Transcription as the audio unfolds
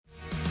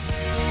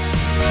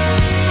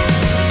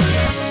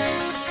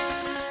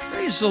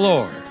the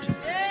Lord.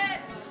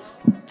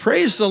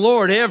 Praise the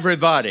Lord,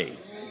 everybody.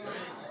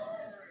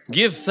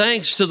 Give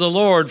thanks to the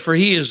Lord, for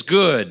he is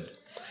good,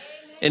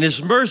 and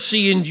his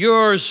mercy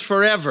endures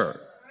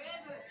forever.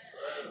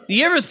 Do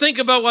you ever think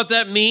about what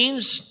that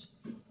means?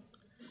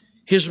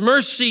 His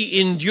mercy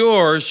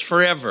endures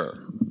forever.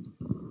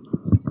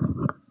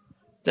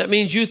 That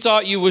means you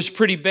thought you was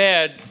pretty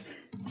bad,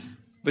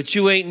 but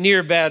you ain't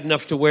near bad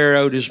enough to wear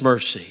out his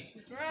mercy.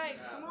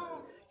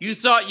 You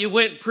thought you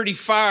went pretty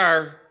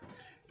far,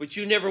 but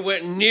you never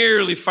went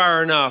nearly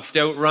far enough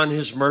to outrun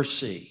his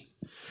mercy.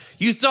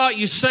 You thought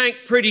you sank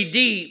pretty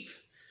deep,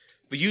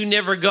 but you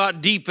never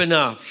got deep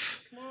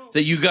enough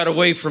that you got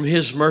away from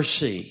his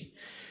mercy.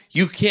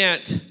 You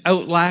can't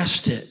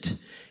outlast it.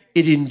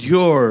 It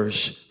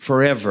endures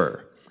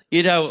forever.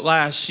 It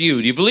outlasts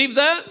you. Do you believe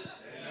that?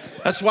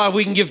 That's why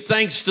we can give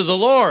thanks to the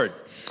Lord.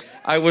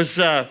 I was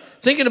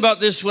thinking about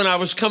this when I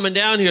was coming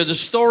down here, the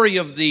story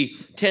of the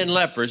 10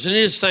 lepers. And it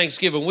is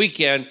Thanksgiving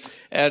weekend,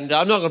 and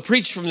I'm not going to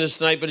preach from this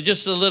tonight, but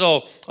just a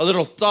little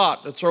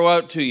thought to throw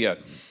out to you.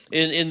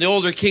 In the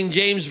older King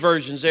James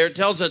versions there, it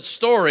tells that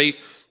story.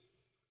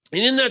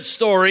 And in that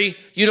story,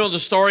 you know the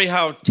story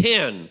how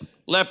 10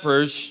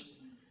 lepers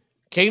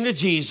came to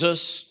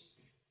Jesus,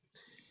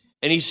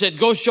 and he said,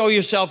 go show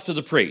yourself to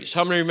the priest.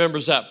 How many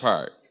remembers that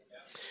part?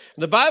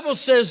 The Bible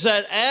says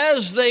that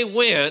as they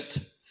went,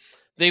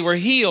 they were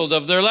healed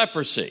of their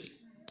leprosy.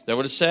 Is that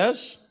what it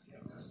says?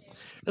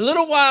 A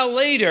little while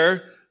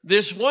later,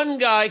 this one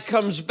guy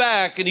comes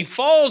back and he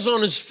falls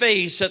on his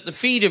face at the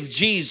feet of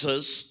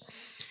Jesus,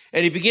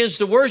 and he begins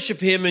to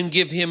worship him and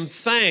give him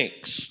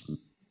thanks.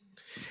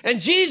 And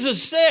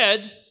Jesus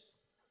said,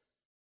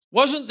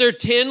 wasn't there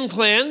 10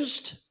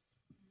 cleansed?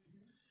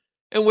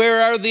 And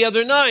where are the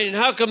other 9? And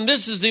how come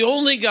this is the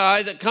only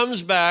guy that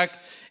comes back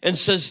and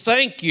says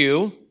thank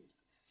you?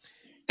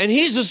 And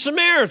he's a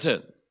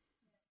Samaritan.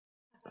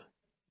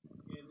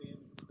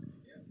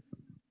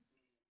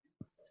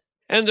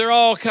 And they're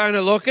all kind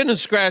of looking and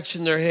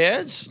scratching their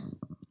heads.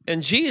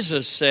 And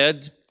Jesus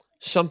said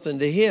something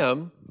to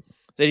him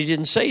that he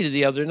didn't say to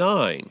the other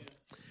 9.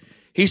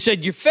 He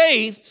said, your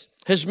faith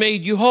has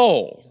made you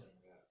whole.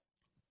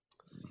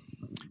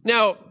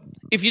 Now,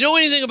 if you know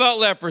anything about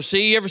leprosy,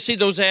 you ever see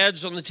those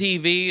ads on the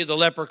TV, the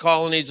leper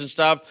colonies and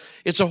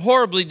stuff? It's a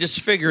horribly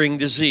disfiguring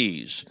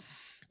disease.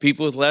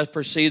 People with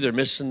leprosy, they're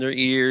missing their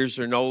ears,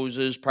 their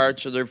noses,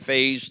 parts of their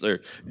face,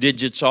 their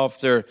digits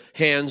off their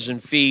hands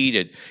and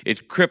feet.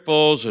 It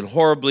cripples and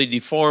horribly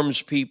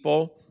deforms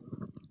people.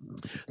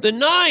 The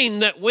 9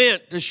 that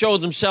went to show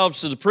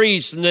themselves to the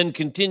priest and then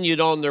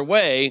continued on their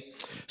way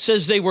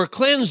says they were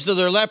cleansed of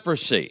their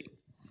leprosy.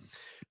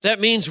 That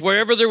means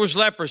wherever there was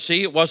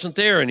leprosy, it wasn't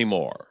there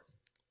anymore.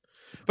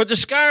 But the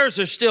scars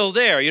are still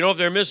there. You know, if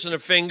they're missing a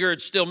finger,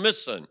 it's still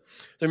missing.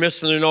 They're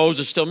missing their nose,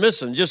 it's still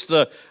missing. Just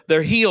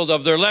they're healed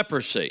of their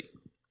leprosy.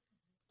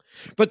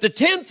 But the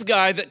 10th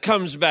guy that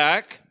comes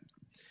back,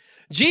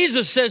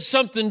 Jesus says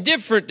something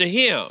different to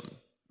him.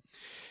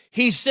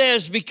 He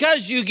says,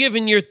 because you've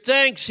given your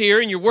thanks here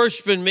and you're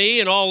worshiping me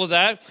and all of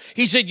that,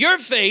 he said, your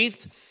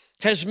faith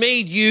has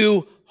made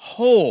you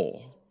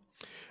whole.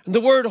 And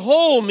the word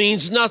whole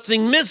means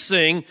nothing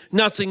missing,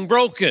 nothing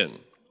broken.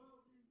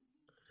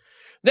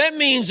 That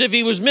means if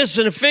he was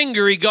missing a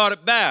finger, he got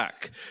it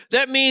back.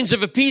 That means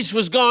if a piece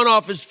was gone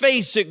off his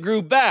face, it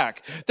grew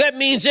back. That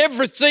means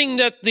everything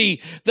that the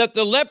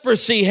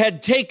leprosy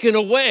had taken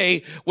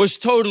away was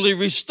totally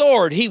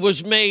restored. He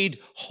was made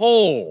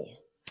whole.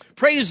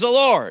 Praise the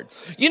Lord.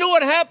 You know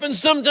what happens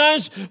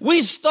sometimes?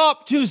 We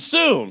stop too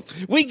soon.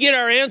 We get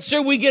our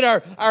answer. We get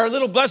our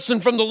little blessing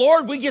from the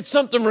Lord. We get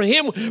something from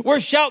him. We're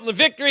shouting the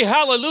victory.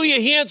 Hallelujah.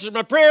 He answered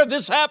my prayer.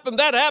 This happened.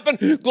 That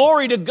happened.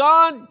 Glory to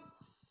God.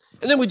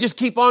 And then we just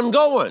keep on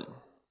going.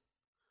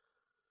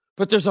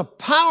 But there's a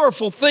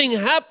powerful thing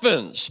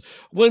happens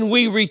when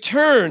we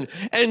return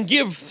and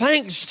give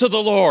thanks to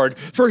the Lord,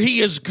 for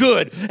he is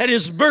good and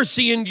his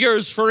mercy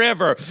endures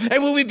forever.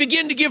 And when we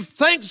begin to give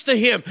thanks to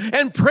him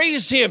and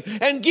praise him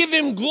and give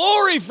him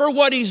glory for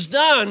what he's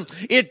done,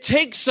 it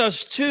takes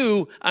us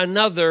to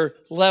another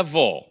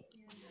level.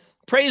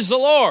 Praise the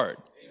Lord.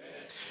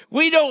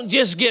 We don't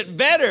just get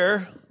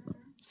better,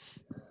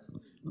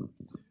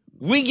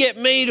 we get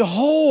made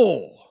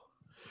whole.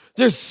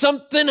 There's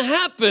something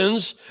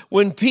happens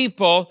when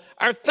people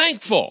are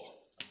thankful.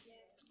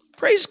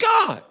 Praise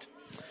God.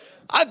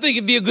 I think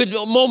it'd be a good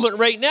moment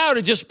right now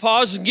to just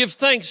pause and give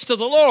thanks to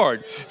the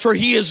Lord, for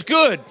he is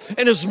good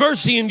and his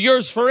mercy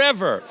endures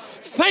forever.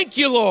 Thank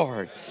you,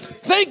 Lord.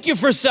 Thank you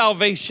for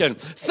salvation.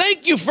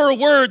 Thank you for a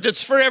word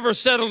that's forever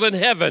settled in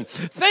heaven.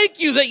 Thank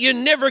you that you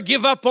never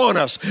give up on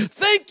us.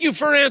 Thank you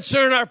for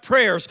answering our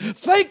prayers.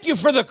 Thank you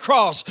for the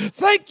cross.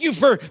 Thank you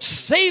for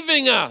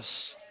saving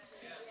us.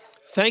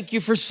 Thank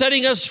you for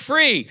setting us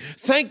free.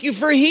 Thank you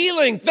for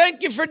healing.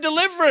 Thank you for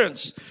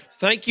deliverance.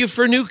 Thank you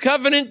for New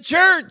Covenant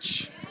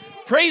Church.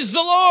 Praise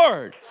the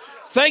Lord.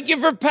 Thank you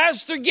for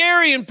Pastor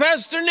Gary and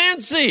Pastor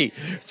Nancy.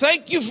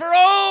 Thank you for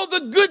all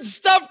the good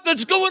stuff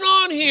that's going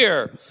on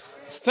here.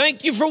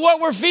 Thank you for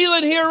what we're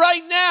feeling here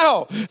right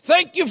now.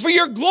 Thank you for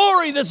your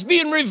glory that's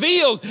being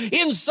revealed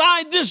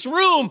inside this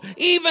room,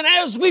 even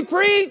as we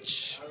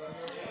preach.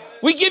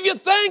 We give you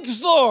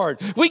thanks,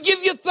 Lord. We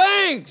give you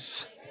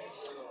thanks.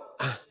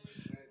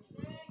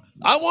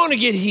 I want to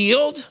get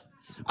healed.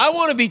 I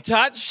want to be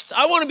touched.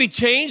 I want to be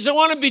changed. I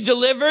want to be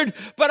delivered,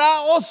 but I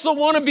also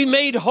want to be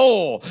made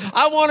whole.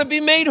 I want to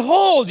be made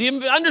whole. Do you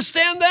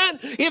understand that?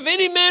 If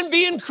any man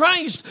be in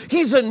Christ,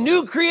 he's a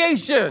new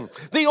creation.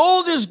 The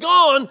old is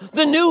gone.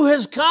 The new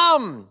has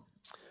come.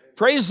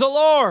 Praise the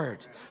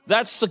Lord.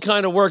 That's the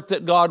kind of work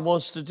that God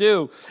wants to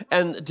do.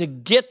 And to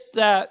get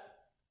that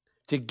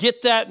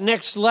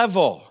next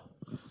level,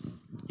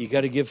 you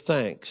got to give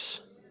thanks.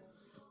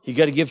 You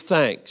got to give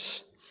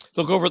thanks.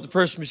 Look over at the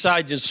person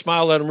beside you and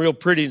smile at them real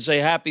pretty and say,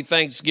 Happy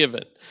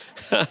Thanksgiving.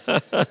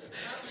 It's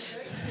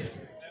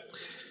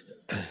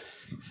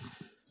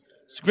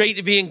great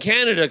to be in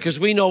Canada because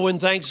we know when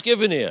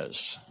Thanksgiving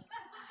is.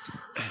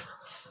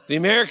 The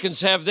Americans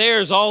have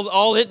theirs.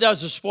 All it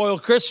does is spoil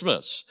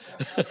Christmas.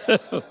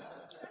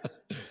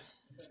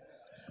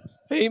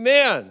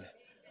 Amen.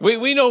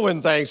 We know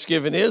when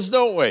Thanksgiving is,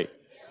 don't we?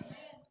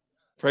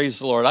 Praise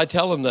the Lord. I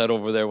tell them that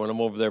over there when I'm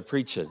over there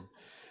preaching.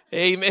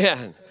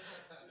 Amen.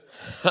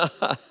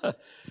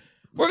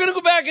 We're going to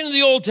go back into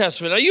the Old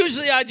Testament.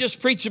 Usually I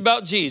just preach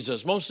about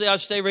Jesus. Mostly I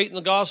stay right in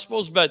the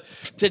Gospels. But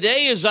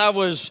today as I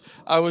was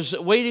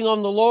waiting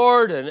on the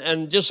Lord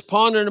and just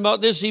pondering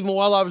about this, even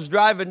while I was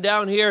driving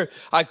down here,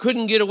 I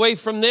couldn't get away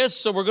from this.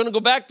 So we're going to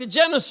go back to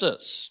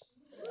Genesis.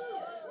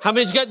 How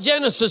many's got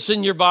Genesis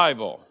in your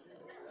Bible?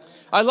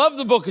 I love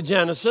the book of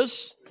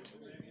Genesis.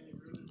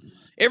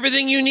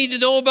 Everything you need to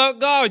know about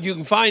God, you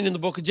can find in the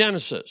book of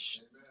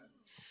Genesis.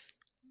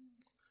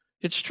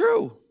 It's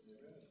true.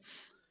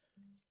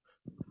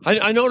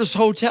 I notice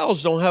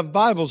hotels don't have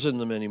Bibles in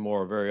them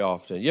anymore very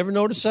often. You ever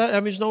notice that? How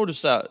many's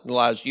noticed that in the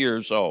last year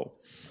or so?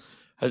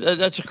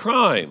 That's a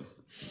crime.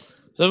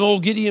 Them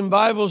old Gideon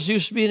Bibles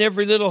used to be in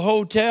every little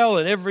hotel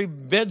and every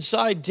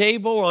bedside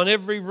table on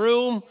every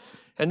room,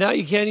 and now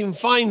you can't even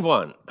find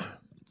one.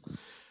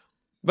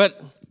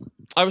 But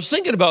I was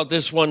thinking about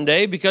this one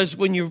day because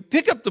when you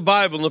pick up the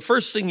Bible, and the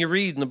first thing you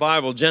read in the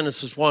Bible,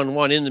 Genesis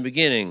 1:1, in the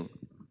beginning,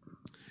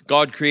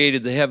 God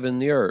created the heaven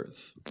and the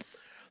earth.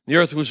 The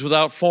earth was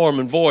without form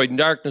and void, and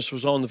darkness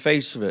was on the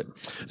face of it.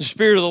 The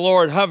Spirit of the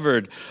Lord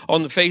hovered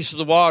on the face of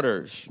the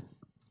waters.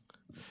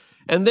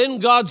 And then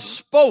God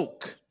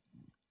spoke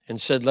and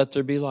said, Let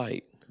there be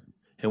light.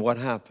 And what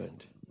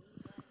happened?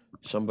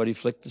 Somebody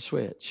flicked the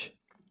switch.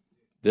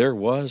 There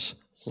was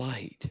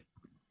light.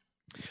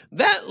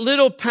 That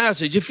little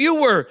passage, if you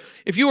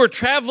were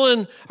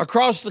traveling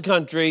across the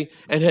country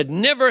and had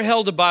never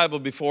held a Bible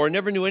before,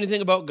 never knew anything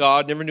about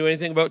God, never knew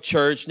anything about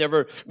church,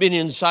 never been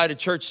inside a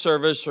church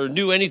service or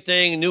knew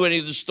anything, knew any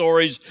of the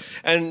stories,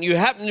 and you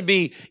happen to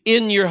be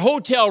in your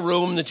hotel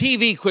room, the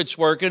TV quits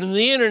working and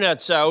the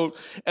internet's out,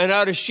 and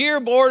out of sheer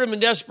boredom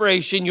and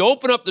desperation, you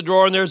open up the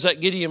drawer and there's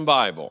that Gideon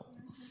Bible.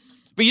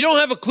 But you don't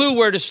have a clue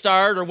where to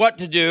start or what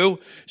to do,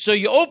 so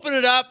you open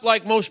it up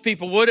like most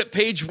people would at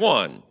page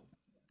 1.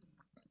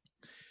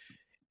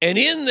 And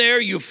in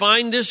there you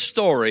find this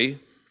story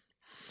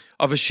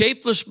of a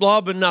shapeless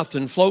blob of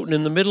nothing floating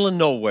in the middle of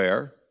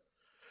nowhere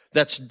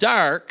that's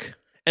dark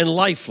and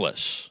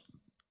lifeless.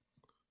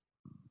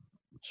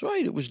 That's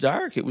right, it was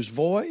dark, it was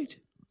void.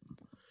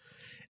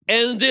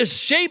 And this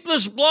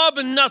shapeless blob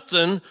of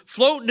nothing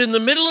floating in the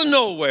middle of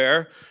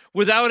nowhere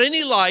without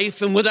any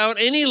life and without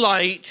any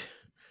light,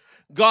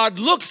 God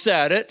looks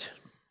at it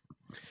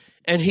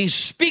and he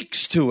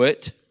speaks to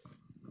it.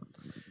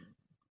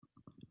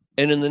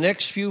 And in the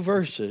next few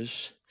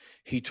verses,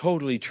 he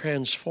totally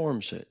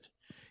transforms it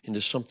into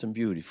something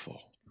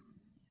beautiful.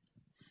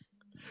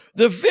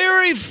 The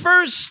very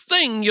first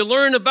thing you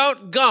learn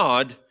about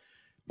God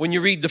when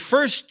you read the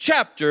first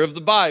chapter of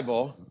the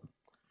Bible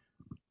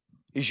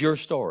is your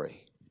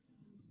story.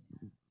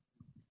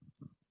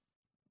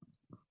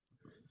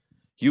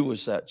 You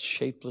was that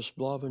shapeless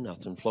blob of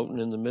nothing floating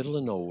in the middle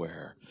of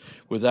nowhere,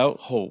 without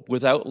hope,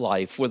 without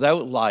life,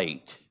 without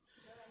light.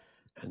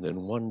 And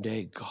then one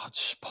day God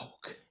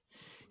spoke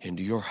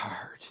into your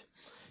heart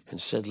and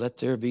said, Let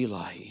there be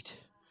light.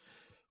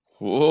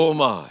 Oh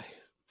my.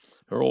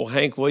 Or old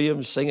Hank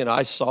Williams singing,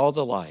 I saw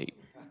the light.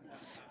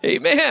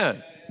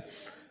 Amen.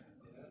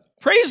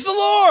 Praise the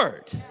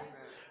Lord.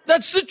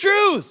 That's the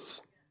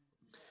truth.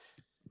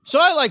 So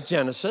I like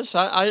Genesis.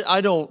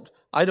 I don't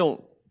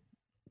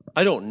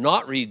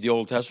not read the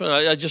Old Testament.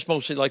 I just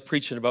mostly like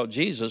preaching about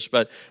Jesus.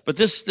 But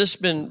this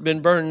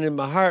been burning in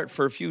my heart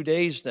for a few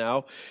days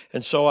now,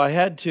 and so I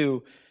had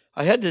to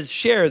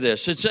share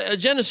this. It's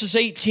Genesis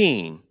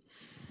 18.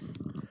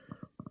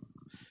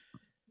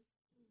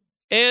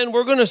 And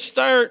we're going to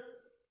start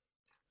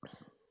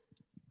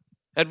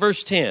at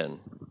verse 10.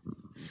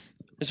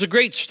 It's a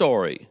great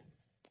story.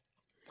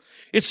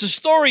 It's the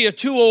story of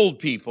two old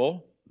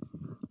people,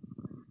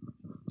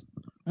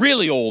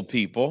 really old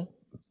people,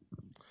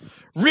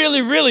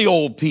 really, really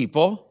old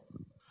people,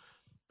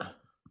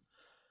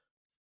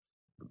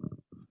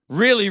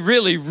 really,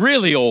 really,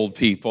 really old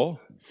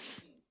people,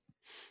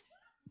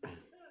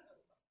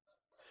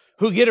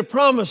 who get a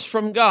promise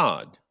from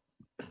God.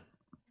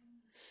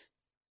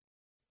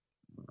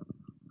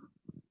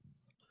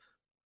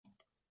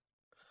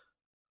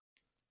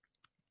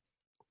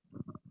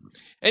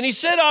 And he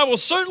said, I will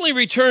certainly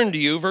return to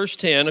you, verse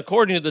 10,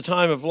 according to the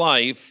time of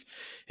life,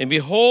 and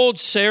behold,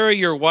 Sarah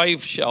your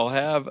wife shall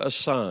have a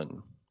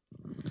son.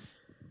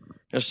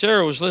 Now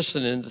Sarah was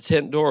listening at the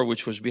tent door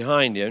which was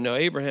behind him. Now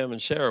Abraham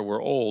and Sarah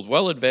were old,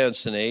 well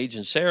advanced in age,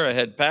 and Sarah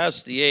had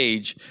passed the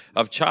age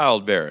of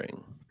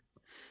childbearing.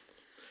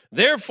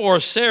 Therefore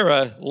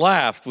Sarah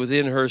laughed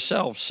within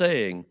herself,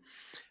 saying,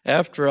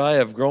 after I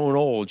have grown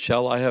old,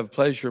 shall I have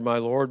pleasure, my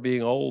Lord,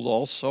 being old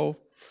also?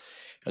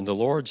 And the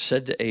Lord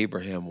said to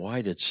Abraham,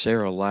 why did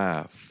Sarah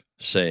laugh,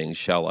 saying,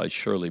 shall I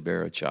surely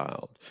bear a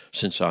child,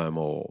 since I am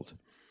old?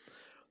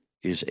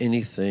 Is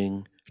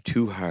anything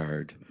too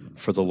hard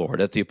for the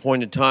Lord? At the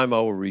appointed time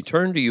I will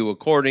return to you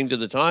according to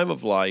the time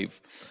of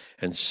life,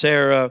 and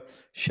Sarah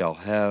shall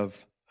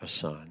have a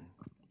son.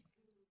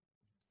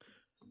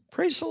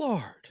 Praise the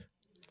Lord.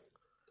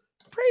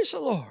 Praise the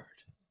Lord.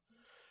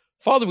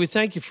 Father, we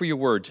thank you for your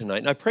word tonight.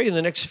 And I pray in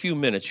the next few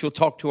minutes you'll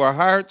talk to our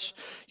hearts.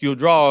 You'll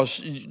draw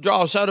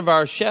us out of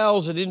our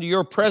shells and into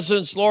your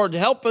presence. Lord,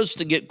 help us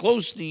to get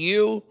close to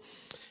you,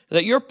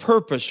 that your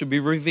purpose would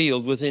be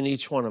revealed within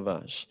each one of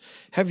us.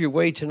 Have your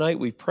way tonight,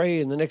 we pray,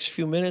 in the next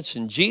few minutes,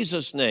 in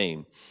Jesus'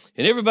 name.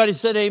 And everybody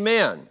said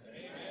amen. Amen.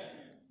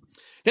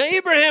 Now,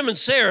 Abraham and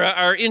Sarah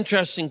are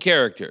interesting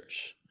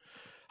characters.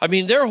 I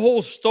mean, their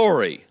whole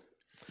story,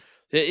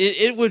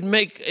 it would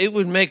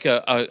make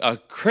a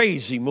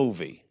crazy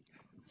movie.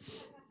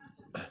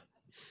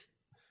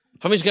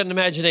 How many's got an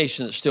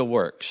imagination that still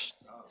works?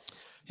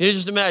 You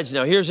just imagine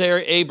now, here's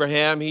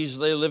Abraham. He's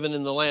living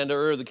in the land of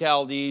Ur of the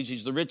Chaldees.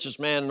 He's the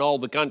richest man in all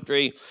the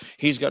country.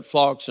 He's got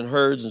flocks and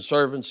herds and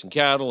servants and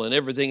cattle and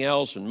everything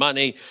else and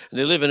money. And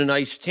they live in a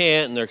nice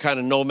tent, and they're kind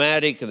of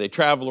nomadic, and they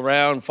travel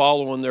around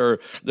following their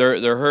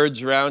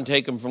herds around,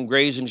 take them from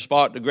grazing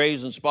spot to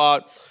grazing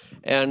spot.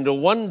 And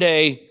one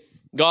day,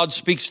 God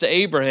speaks to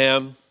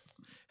Abraham,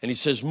 and he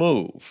says,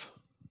 move.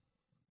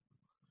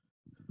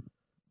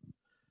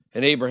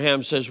 And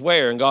Abraham says,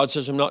 where? And God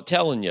says, I'm not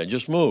telling you,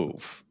 just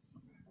move.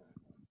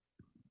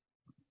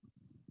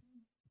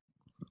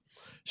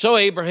 So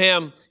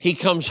Abraham, he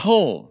comes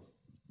home.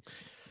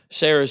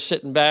 Sarah's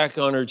sitting back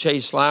on her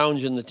chaise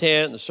lounge in the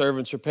tent, and the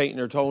servants are painting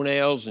her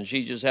toenails, and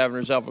she's just having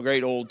herself a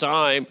great old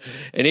time.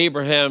 And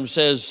Abraham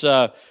says,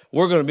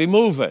 we're going to be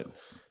moving.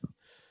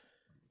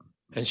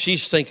 And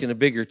she's thinking a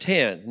bigger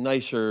tent,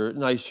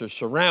 nicer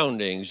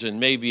surroundings, and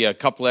maybe a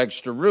couple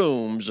extra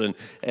rooms, and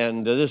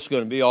this is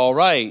going to be all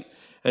right.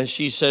 And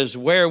she says,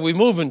 where are we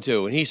moving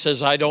to? And he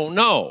says, I don't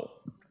know.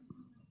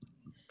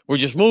 We're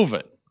just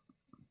moving.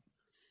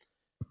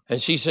 And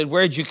she said,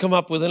 where'd you come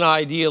up with an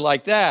idea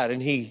like that? And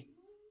he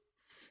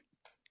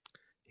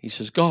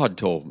says, God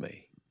told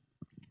me.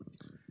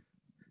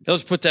 Now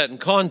let's put that in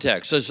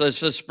context.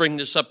 Let's bring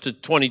this up to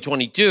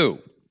 2022.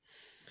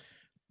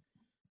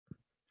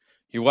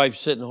 Your wife's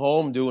sitting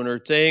home doing her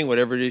thing,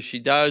 whatever it is she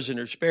does in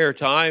her spare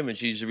time, and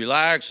she's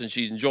relaxed and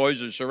she enjoys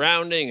her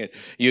surrounding, and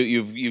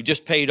you've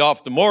just paid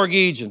off the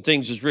mortgage and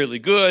things is really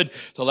good.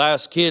 The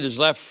last kid is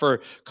left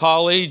for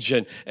college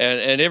and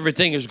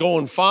everything is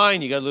going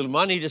fine. You got a little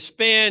money to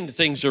spend.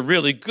 Things are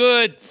really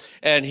good.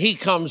 And he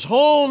comes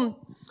home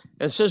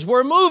and says,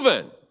 we're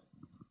moving.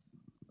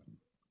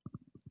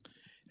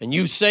 And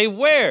you say,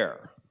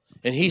 where?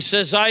 And he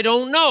says, I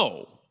don't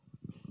know.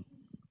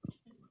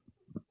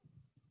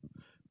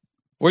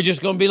 We're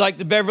just going to be like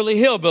the Beverly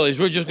Hillbillies.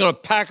 We're just going to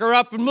pack her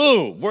up and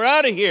move. We're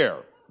out of here.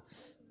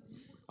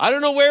 I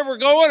don't know where we're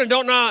going. I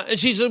don't know. And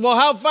she said, well,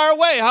 how far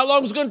away? How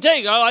long is it going to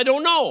take? I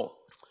don't know.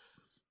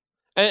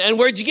 And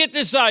where'd you get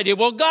this idea?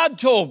 Well, God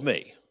told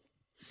me.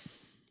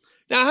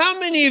 Now, how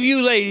many of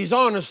you ladies,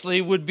 honestly,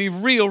 would be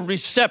real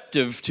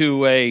receptive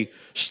to a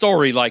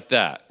story like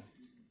that?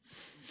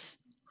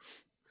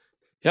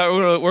 Yeah,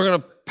 we're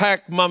going to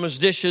pack Mama's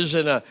dishes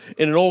in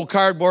an old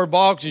cardboard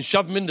box and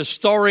shove them into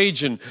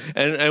storage, and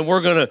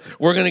we're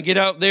gonna get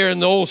out there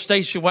in the old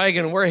station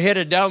wagon, and we're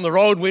headed down the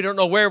road. We don't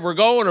know where we're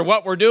going or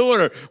what we're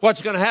doing or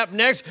what's going to happen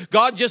next.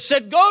 God just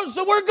said go,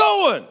 so we're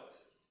going.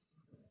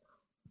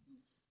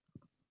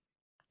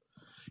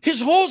 His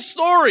whole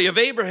story of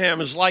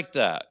Abraham is like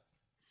that.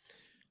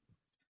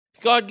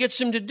 God gets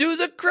him to do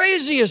the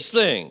craziest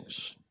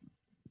things.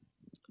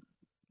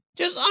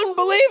 Just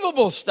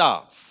unbelievable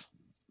stuff.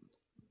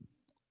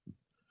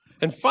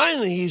 And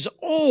finally, he's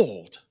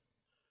old,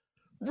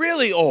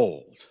 really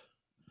old.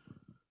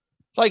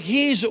 Like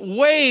he's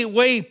way,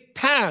 way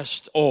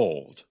past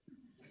old.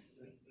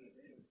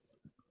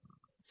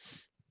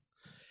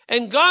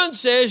 And God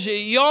says,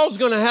 y'all's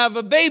going to have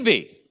a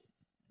baby.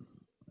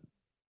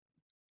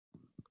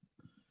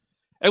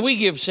 And we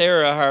give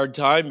Sarah a hard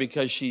time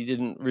because she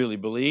didn't really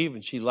believe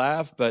and she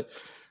laughed. But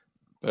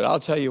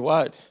I'll tell you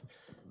what,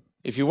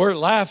 if you weren't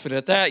laughing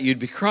at that, you'd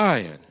be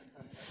crying.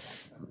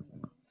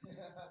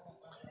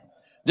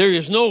 There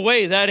is no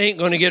way that ain't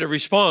going to get a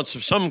response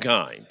of some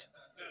kind.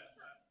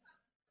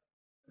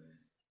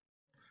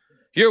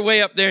 You're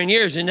way up there in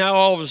years, and now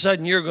all of a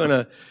sudden you're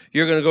gonna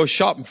go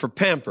shopping for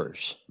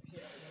Pampers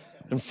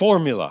and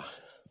formula.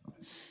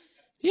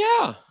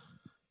 Yeah.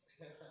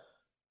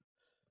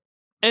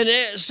 And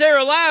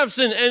Sarah laughs,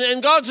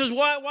 and God says,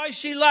 why is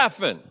she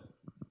laughing?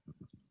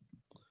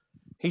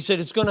 He said,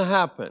 it's going to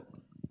happen.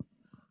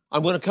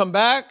 I'm going to come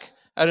back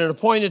at an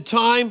appointed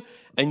time,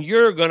 and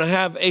you're going to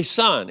have a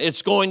son.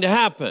 It's going to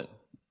happen.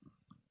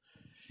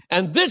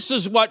 And this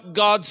is what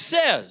God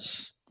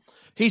says.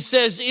 He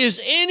says,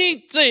 is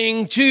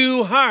anything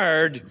too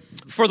hard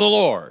for the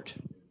Lord?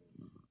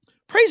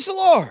 Praise the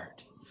Lord.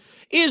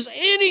 Is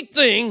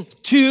anything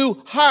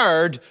too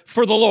hard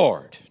for the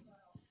Lord?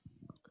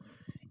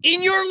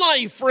 In your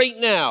life right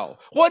now,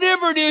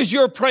 whatever it is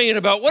you're praying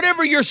about,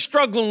 whatever you're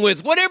struggling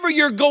with, whatever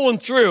you're going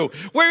through,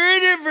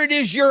 wherever it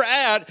is you're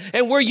at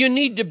and where you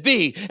need to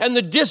be, and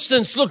the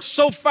distance looks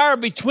so far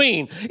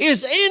between,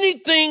 is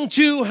anything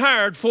too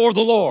hard for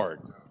the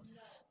Lord?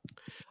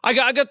 I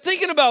got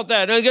thinking about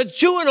that, and I got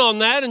chewing on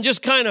that and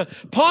just kind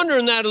of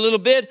pondering that a little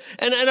bit,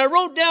 and I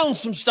wrote down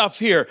some stuff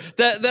here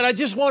that I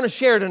just want to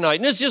share tonight.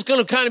 And this is just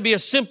going to kind of be a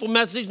simple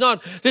message.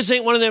 This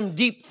ain't one of them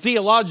deep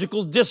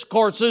theological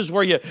discourses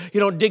where you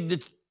dig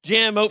the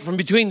jam out from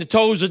between the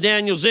toes of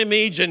Daniel's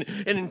image and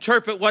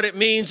interpret what it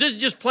means. This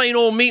is just plain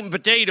old meat and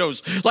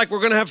potatoes, like we're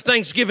going to have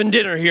Thanksgiving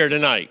dinner here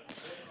tonight.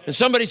 And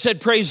somebody said,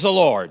 praise the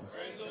Lord.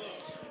 Praise the Lord.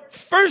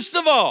 First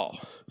of all,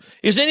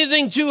 is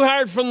anything too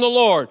hard from the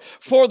Lord?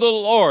 For the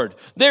Lord,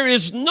 there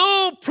is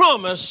no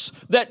promise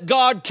that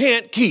God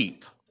can't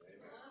keep.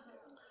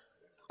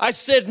 I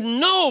said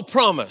no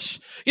promise.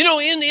 You know,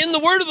 in the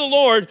word of the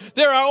Lord,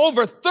 there are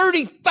over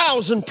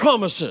 30,000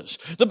 promises.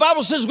 The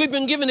Bible says we've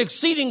been given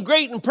exceeding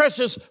great and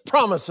precious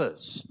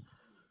promises.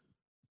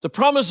 The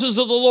promises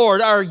of the Lord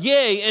are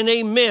yea and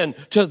amen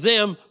to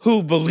them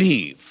who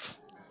believe.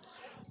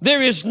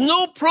 There is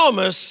no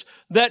promise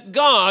that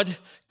God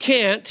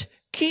can't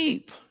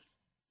keep.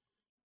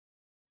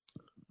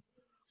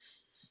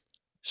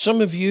 Some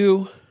of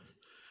you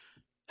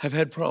have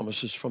had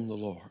promises from the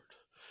Lord.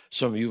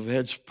 Some of you have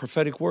had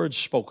prophetic words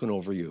spoken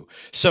over you.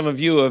 Some of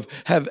you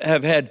have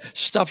had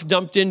stuff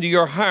dumped into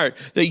your heart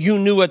that you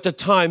knew at the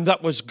time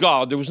that was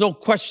God. There was no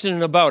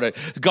questioning about it.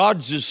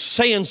 God's just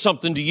saying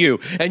something to you,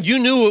 and you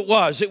knew it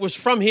was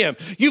from Him.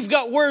 You've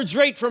got words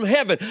right from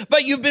heaven,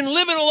 but you've been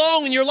living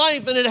along in your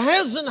life, and it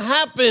hasn't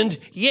happened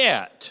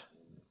yet.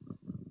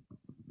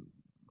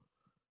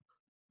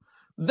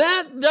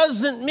 That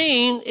doesn't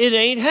mean it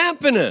ain't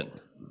happening.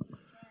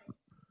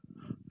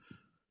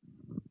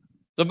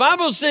 The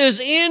Bible says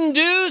in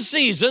due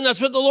season,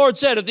 that's what the Lord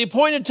said, at the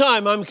appointed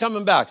time I'm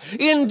coming back.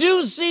 In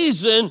due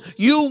season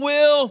you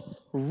will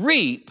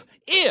reap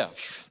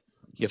if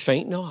you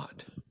faint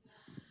not.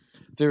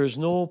 There is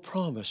no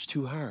promise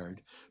too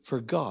hard for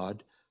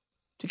God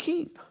to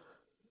keep.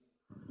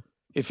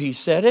 If He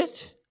said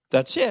it,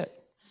 that's it.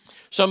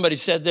 Somebody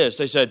said this.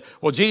 They said,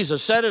 well,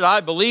 Jesus said it, I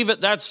believe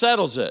it, that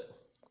settles it.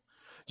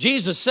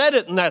 Jesus said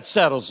it and that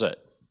settles it.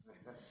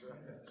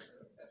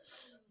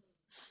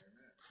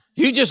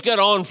 You just got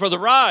on for the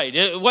ride.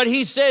 What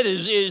He said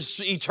is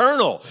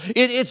eternal.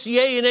 It's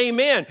yea and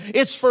amen.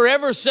 It's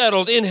forever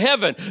settled in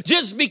heaven.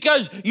 Just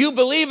because you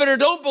believe it or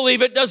don't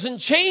believe it doesn't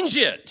change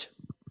it.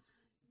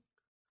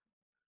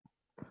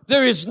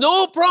 There is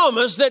no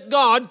promise that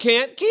God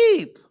can't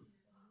keep.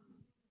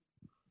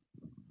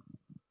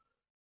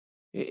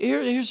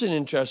 Here's an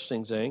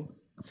interesting thing.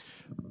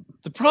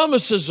 The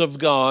promises of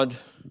God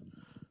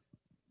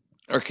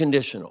are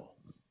conditional.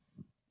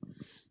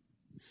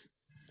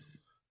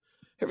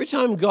 Every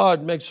time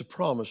God makes a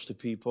promise to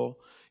people,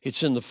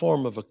 it's in the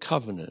form of a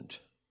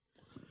covenant.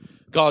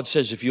 God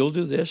says, if you'll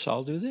do this,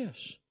 I'll do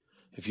this.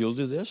 If you'll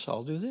do this,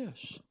 I'll do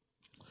this.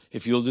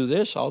 If you'll do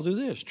this, I'll do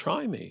this.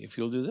 Try me. If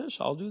you'll do this,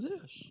 I'll do this.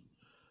 Is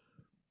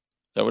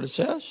that what it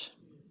says?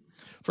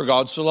 For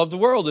God so loved the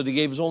world that He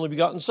gave His only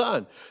begotten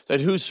Son, that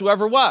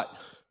whosoever what?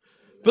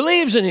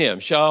 Believes in Him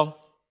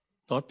shall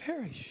not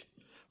perish,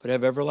 but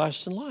have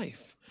everlasting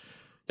life.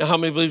 Now, how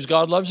many believes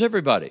God loves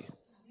everybody?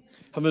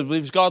 How many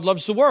believes God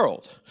loves the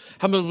world?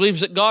 How many believes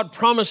that God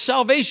promised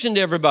salvation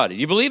to everybody?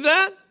 You believe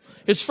that?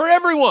 It's for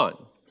everyone.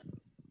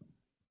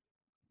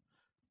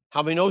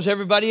 How many knows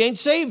everybody ain't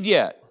saved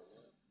yet?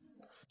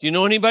 Do you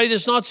know anybody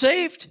that's not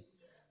saved?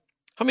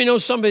 How many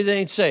knows somebody that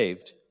ain't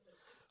saved?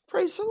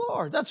 Praise the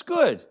Lord. That's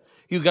good.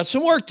 You've got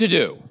some work to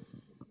do.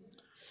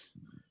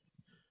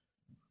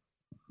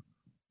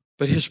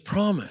 But His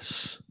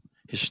promise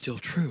is still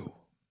true.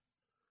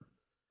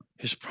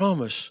 His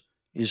promise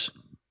is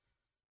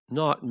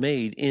not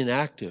made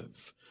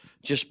inactive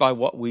just by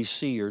what we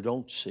see or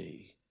don't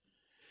see.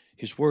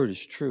 His word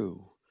is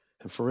true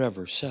and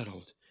forever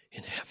settled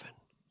in heaven.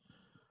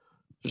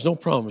 There's no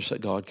promise that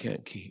God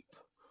can't keep.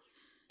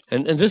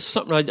 And this is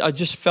something I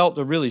just felt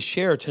to really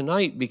share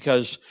tonight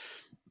because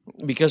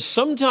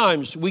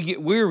sometimes we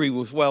get weary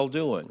with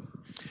well-doing.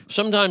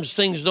 Sometimes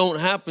things don't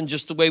happen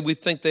just the way we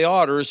think they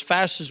ought, or as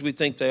fast as we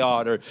think they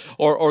ought,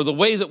 or the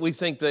way that we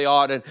think they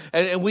ought.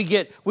 And we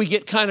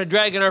get kind of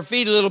dragging our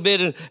feet a little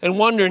bit and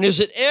wondering, is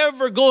it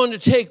ever going to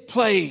take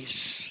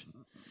place?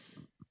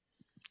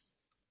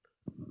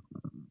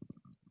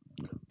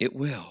 It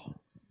will.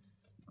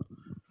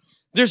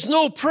 There's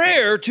no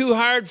prayer too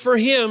hard for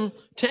him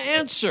to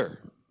answer.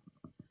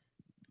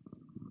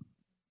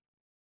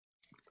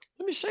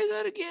 Let me say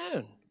that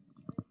again.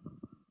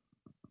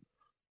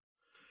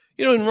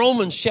 You know, in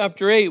Romans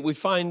chapter 8, we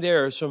find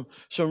there some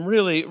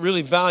really,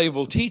 really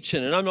valuable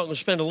teaching. And I'm not going to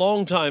spend a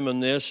long time on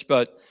this,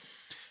 but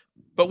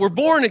we're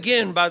born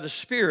again by the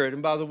Spirit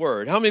and by the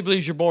Word. How many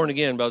believes you're born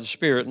again by the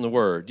Spirit and the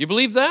Word? Do you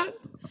believe that?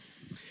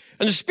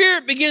 And the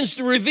Spirit begins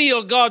to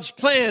reveal God's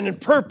plan and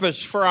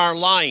purpose for our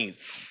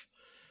life.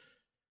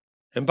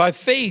 And by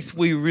faith,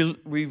 we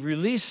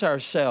release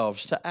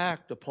ourselves to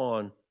act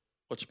upon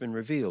what's been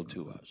revealed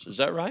to us. Is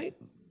that right?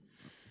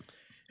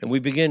 And we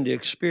begin to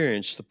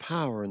experience the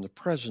power and the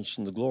presence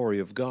and the glory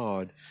of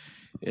God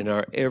in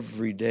our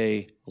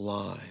everyday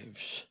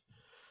lives.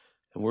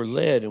 And we're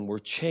led and we're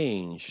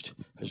changed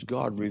as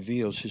God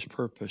reveals his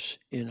purpose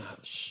in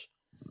us.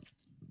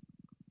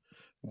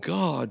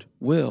 God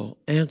will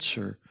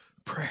answer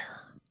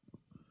prayer.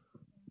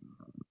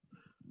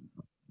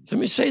 Let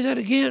me say that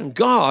again.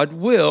 God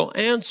will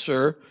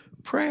answer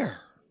prayer.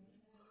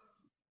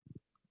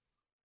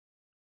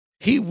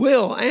 He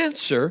will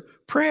answer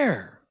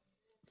prayer.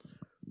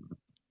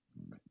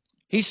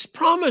 He's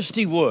promised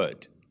he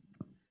would.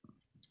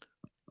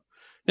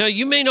 Now,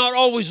 you may not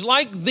always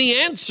like the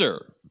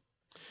answer,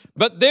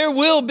 but there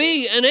will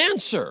be an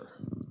answer.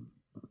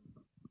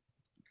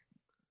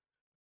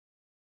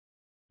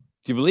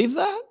 Do you believe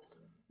that?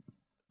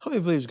 How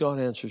many believes God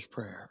answers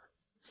prayer?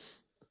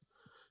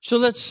 So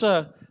let's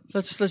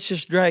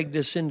just drag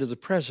this into the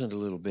present a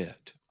little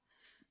bit.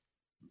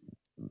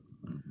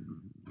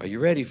 Are you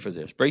ready for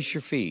this? Brace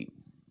your feet.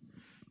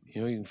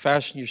 You know, you can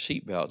fasten your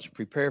seatbelts.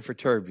 Prepare for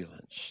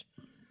turbulence.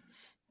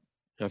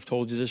 I've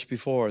told you this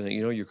before, that,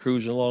 you know, you're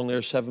cruising along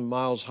there 7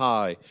 miles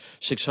high,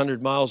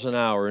 600 miles an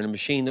hour in a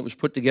machine that was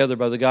put together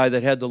by the guy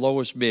that had the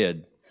lowest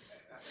bid.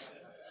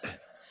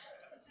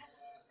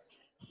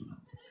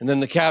 And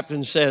then the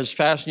captain says,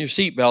 fasten your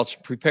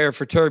seatbelts, prepare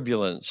for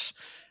turbulence.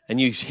 And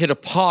you hit a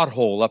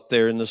pothole up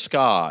there in the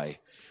sky.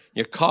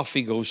 Your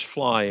coffee goes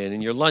flying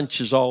and your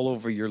lunch is all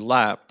over your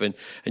lap. And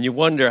you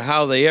wonder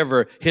how they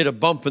ever hit a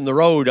bump in the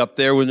road up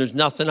there when there's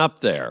nothing up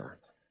there.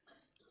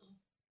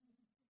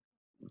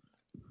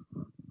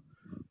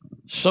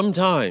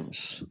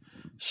 Sometimes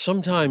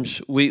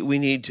we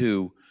need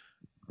to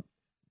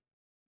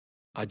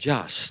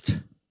adjust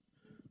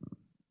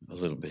a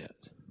little bit.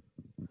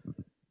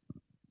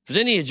 If there's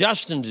any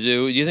adjusting to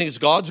do you think it's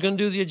God's going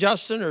to do the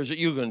adjusting, or is it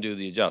you going to do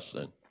the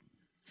adjusting?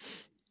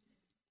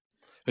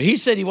 Well, he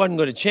said he wasn't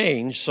going to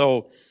change,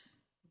 so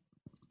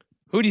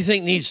who do you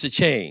think needs to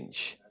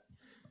change?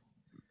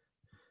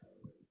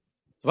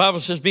 The Bible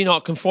says, be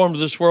not conformed to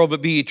this world,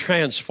 but be ye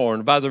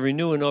transformed by the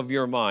renewing of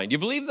your mind. You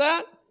believe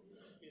that?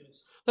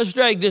 Let's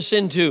drag this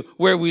into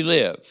where we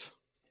live.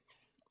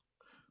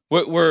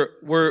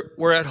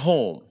 We're at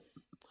home.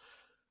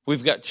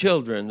 We've got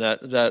children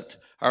that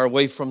are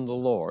away from the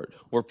Lord.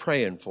 We're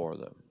praying for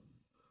them.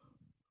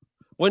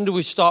 When do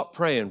we stop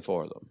praying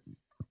for them?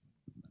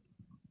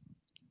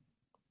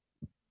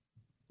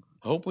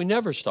 I hope we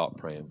never stop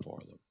praying for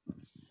them.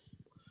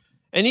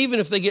 And even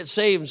if they get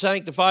saved and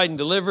sanctified and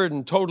delivered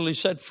and totally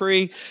set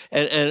free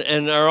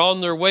and are on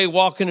their way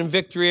walking in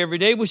victory every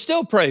day, we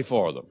still pray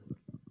for them.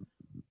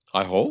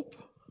 I hope.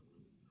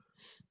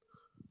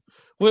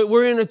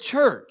 We're in a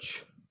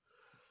church.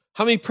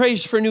 How many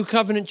prays for New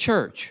Covenant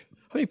Church?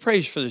 How many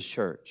prays for this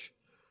church?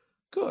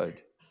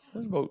 Good.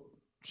 That's about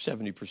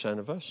 70%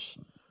 of us.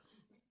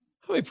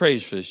 How many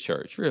prays for this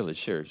church? Really,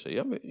 seriously.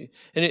 And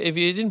if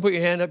you didn't put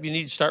your hand up, you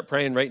need to start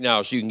praying right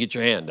now so you can get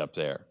your hand up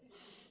there.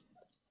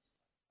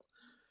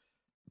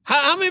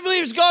 How many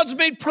believes God's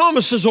made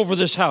promises over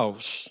this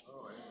house?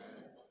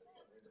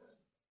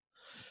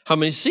 How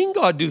many seen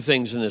God do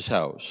things in this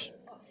house?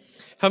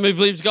 How many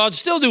believes God's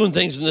still doing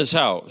things in this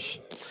house?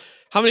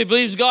 How many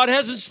believes God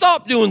hasn't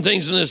stopped doing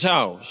things in this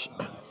house?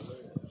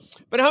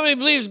 But how many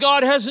believes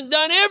God hasn't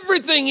done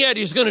everything yet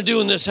he's going to do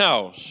in this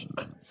house?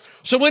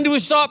 So when do we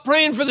stop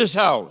praying for this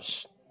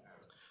house?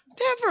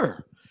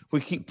 Never. We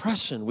keep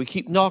pressing. We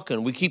keep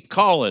knocking. We keep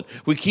calling.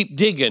 We keep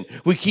digging.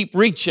 We keep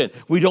reaching.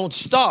 We don't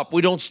stop.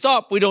 We don't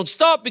stop. We don't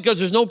stop because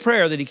there's no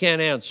prayer that he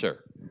can't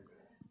answer.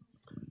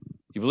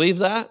 You believe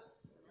that?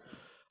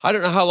 I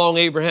don't know how long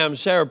Abraham and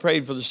Sarah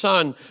prayed for the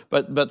son,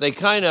 but they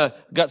kind of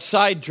got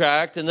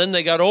sidetracked, and then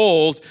they got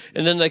old,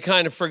 and then they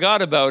kind of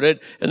forgot about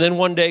it. And then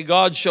one day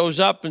God shows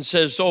up and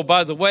says, oh,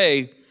 by the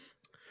way,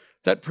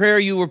 that prayer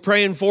you were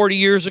praying 40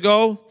 years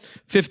ago,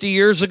 50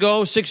 years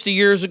ago, 60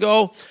 years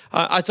ago,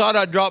 I thought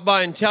I'd drop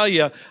by and tell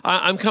you,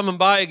 I'm coming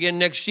by again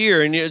next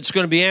year, and it's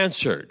going to be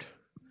answered.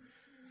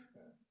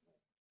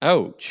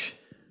 Ouch.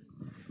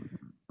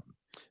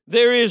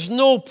 There is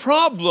no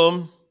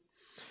problem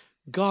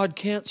God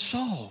can't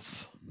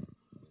solve.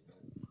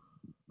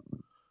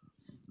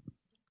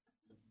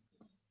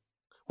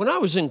 When I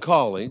was in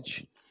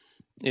college,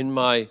 in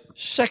my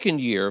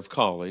second year of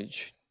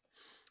college,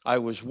 I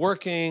was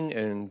working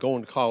and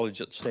going to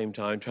college at the same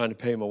time, trying to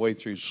pay my way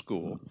through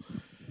school.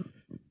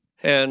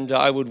 And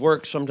I would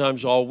work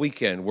sometimes all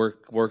weekend,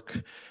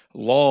 work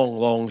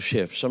long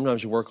shifts.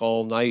 Sometimes I'd work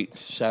all night,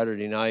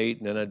 Saturday night,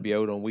 and then I'd be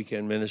out on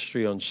weekend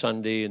ministry on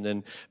Sunday, and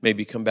then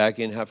maybe come back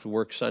in, have to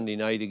work Sunday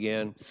night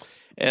again.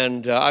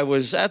 And I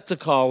was at the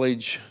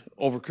college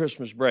over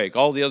Christmas break.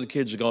 All the other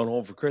kids had gone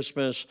home for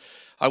Christmas.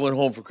 I went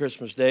home for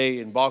Christmas Day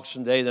and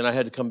Boxing Day, then I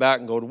had to come back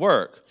and go to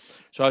work.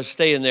 So I was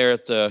staying there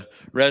at the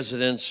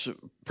residence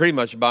pretty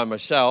much by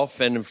myself,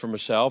 fending for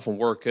myself and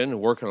working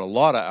a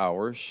lot of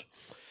hours.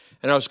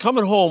 And I was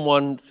coming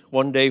home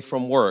one day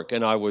from work,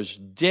 and I was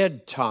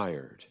dead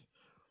tired.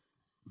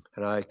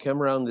 And I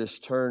came around this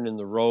turn in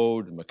the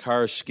road, and my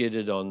car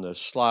skidded on the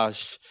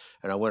slush,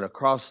 and I went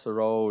across the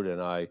road,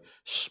 and I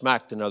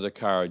smacked another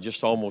car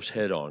just almost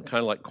head on, kind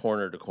of like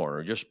corner to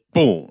corner, just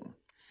boom.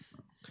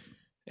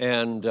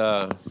 And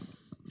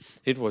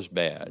it was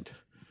bad.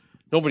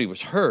 Nobody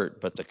was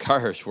hurt, but the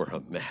cars were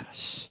a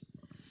mess.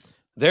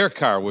 Their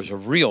car was a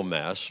real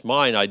mess.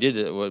 Mine, I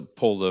did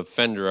pull the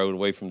fender out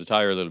away from the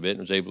tire a little bit and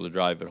was able to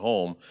drive it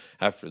home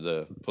after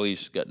the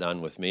police got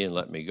done with me and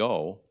let me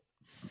go.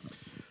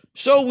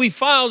 So we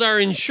filed our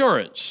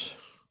insurance.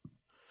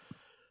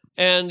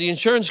 And the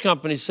insurance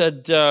company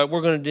said,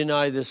 we're going to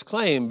deny this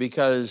claim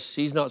because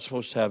he's not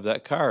supposed to have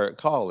that car at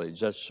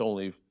college. That's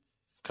only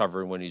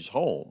covered when he's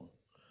home.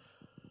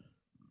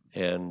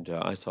 And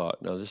I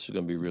thought, no, this is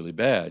going to be really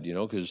bad,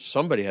 because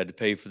somebody had to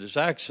pay for this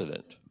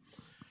accident.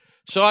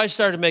 So I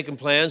started making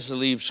plans to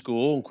leave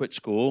school and quit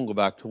school and go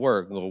back to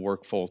work and go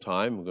work full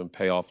time. I'm going to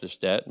pay off this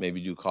debt,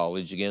 maybe do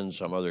college again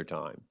some other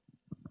time.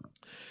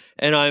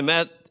 And I'm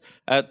at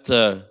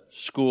the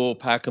school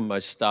packing my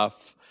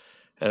stuff,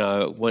 and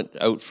I went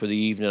out for the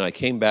evening. I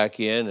came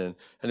back in, and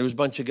there was a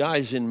bunch of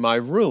guys in my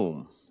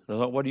room. And I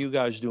thought, what are you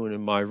guys doing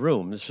in my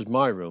room? This is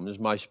my room. This is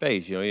my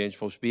space. You ain't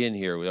supposed to be in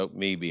here without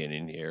me being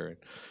in here. And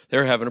they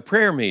were having a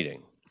prayer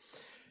meeting,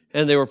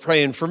 and they were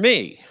praying for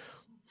me.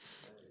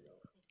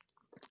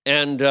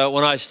 And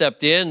when I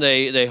stepped in,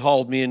 they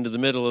hauled me into the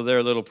middle of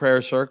their little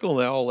prayer circle, and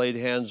they all laid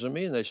hands on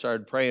me, and they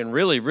started praying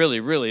really,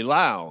 really, really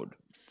loud,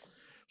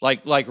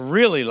 like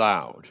really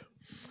loud.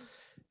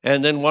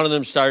 And then one of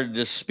them started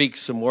to speak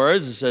some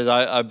words and said,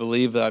 I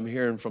believe that I'm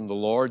hearing from the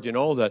Lord,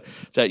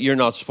 that you're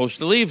not supposed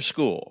to leave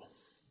school.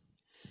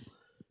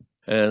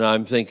 And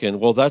I'm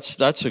thinking, well,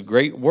 that's a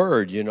great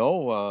word,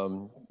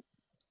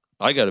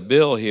 I got a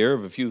bill here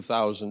of a few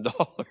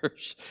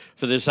 $1,000s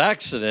for this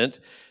accident.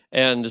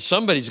 And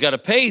somebody's got to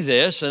pay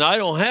this, and I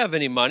don't have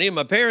any money, and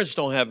my parents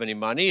don't have any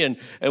money, and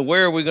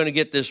where are we going to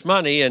get this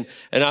money? And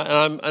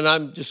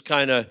I'm just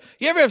kind of.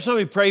 You ever have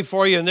somebody pray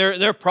for you, and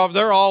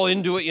they're all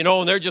into it,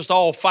 and they're just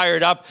all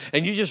fired up,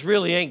 and you just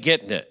really ain't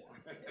getting it?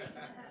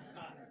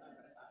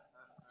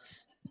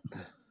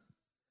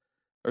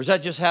 Or does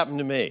that just happen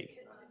to me?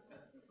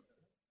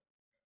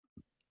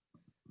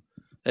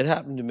 It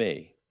happened to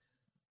me.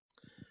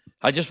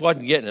 I just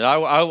wasn't getting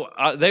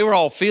it. They were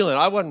all feeling it.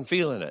 I wasn't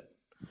feeling it.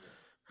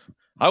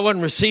 I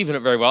wasn't receiving it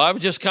very well. I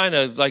was just kind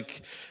of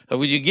like,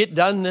 will you get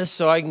done this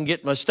so I can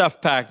get my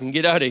stuff packed and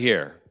get out of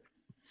here?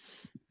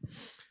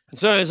 And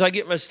so as I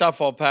get my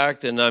stuff all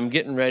packed and I'm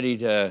getting ready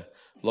to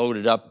load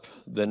it up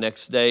the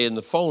next day, and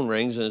the phone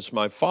rings, and it's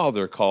my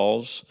father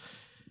calls.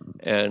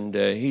 And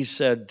he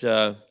said,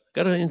 got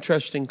an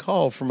interesting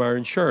call from our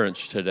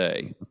insurance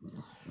today.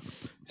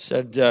 He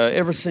said,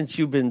 ever since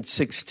you've been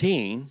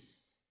 16,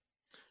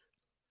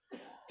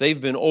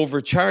 they've been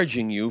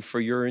overcharging you for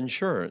your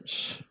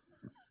insurance.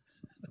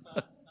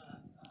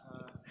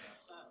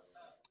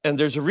 And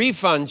there's a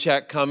refund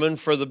check coming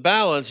for the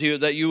balance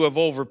that you have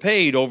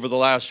overpaid over the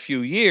last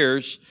few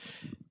years.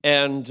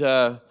 And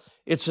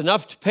it's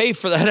enough to pay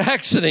for that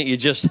accident you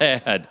just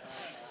had.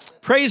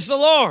 Praise the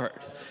Lord.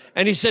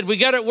 And he said, we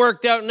got it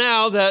worked out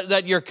now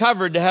that you're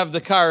covered to have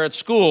the car at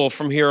school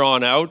from here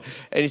on out.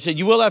 And he said,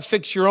 you will have to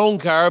fix your own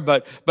car,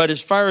 but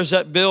as far as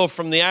that bill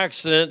from the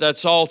accident,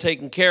 that's all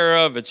taken care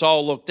of. It's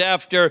all looked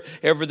after.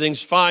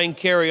 Everything's fine.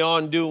 Carry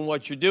on doing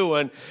what you're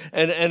doing.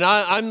 And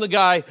I'm the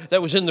guy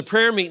that was in the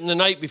prayer meeting the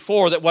night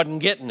before that wasn't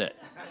getting it.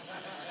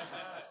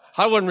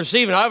 I wasn't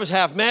receiving it. I was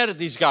half mad at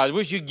these guys. I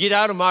wish you'd get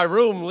out of my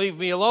room and leave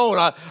me alone.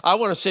 I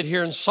want to sit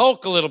here and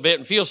sulk a little bit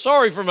and feel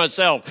sorry for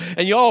myself.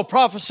 And you all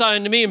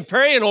prophesying to me and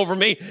praying over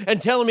me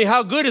and telling me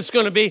how good it's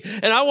going to be.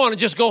 And I want to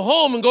just go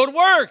home and go to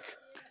work.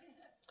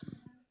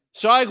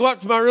 So I go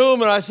up to my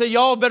room and I say,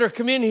 y'all better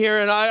come in here,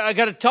 and I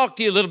got to talk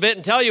to you a little bit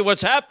and tell you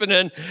what's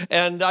happening.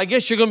 And I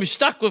guess you're going to be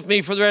stuck with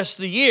me for the rest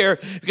of the year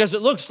because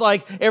it looks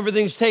like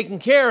everything's taken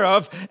care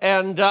of.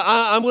 And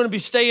I'm going to be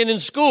staying in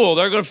school.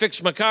 They're going to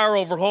fix my car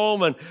over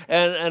home,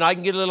 and I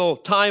can get a little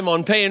time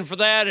on paying for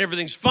that. And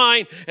everything's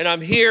fine. And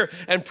I'm here,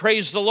 and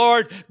praise the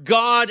Lord.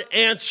 God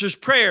answers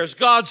prayers.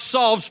 God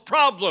solves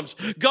problems.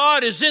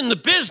 God is in the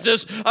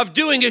business of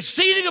doing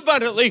exceeding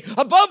abundantly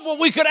above what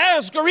we could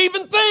ask or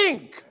even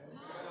think.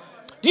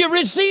 Do you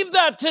receive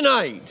that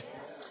tonight?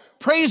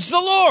 Praise the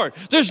Lord.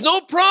 There's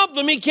no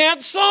problem he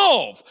can't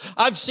solve.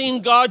 I've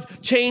seen God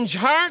change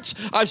hearts.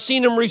 I've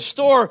seen him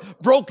restore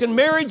broken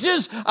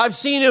marriages. I've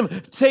seen him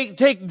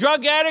take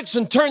drug addicts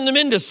and turn them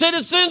into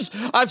citizens.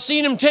 I've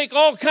seen him take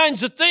all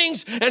kinds of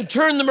things and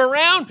turn them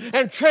around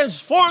and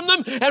transform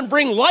them and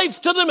bring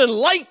life to them and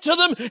light to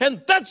them.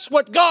 And that's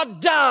what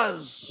God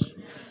does.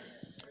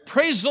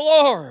 Praise the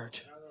Lord.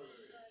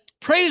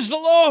 Praise the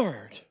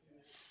Lord.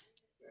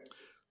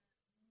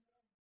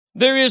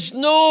 There is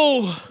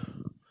no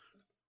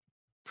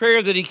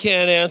prayer that he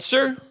can't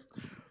answer.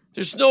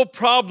 There's no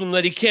problem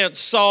that he can't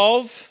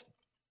solve.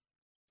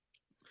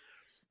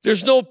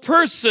 There's no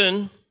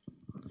person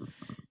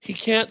he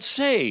can't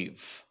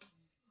save.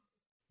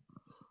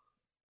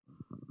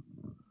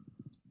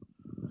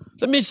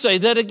 Let me say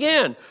that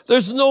again.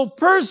 There's no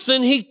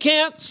person he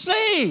can't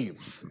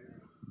save.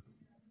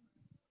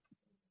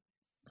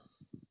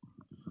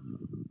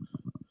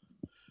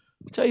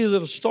 I'll tell you a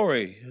little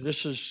story.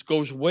 This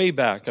goes way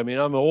back. I mean,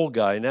 I'm an old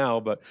guy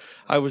now, but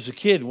I was a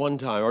kid one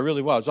time. I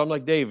really was. I'm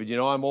like David,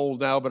 I'm old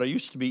now, but I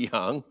used to be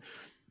young.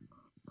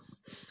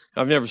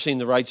 I've never seen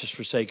the righteous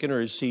forsaken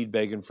or his seed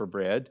begging for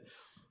bread.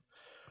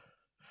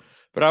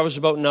 But I was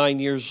about 9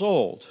 years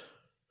old.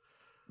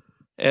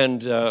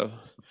 And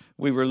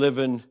we were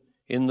living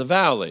in the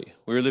valley.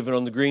 We were living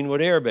on the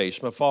Greenwood Air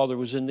Base. My father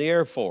was in the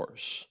Air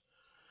Force.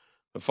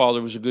 My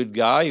father was a good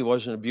guy. He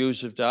wasn't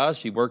abusive to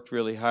us. He worked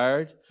really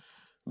hard.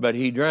 But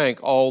he drank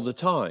all the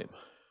time.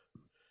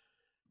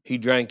 He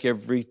drank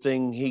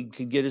everything he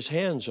could get his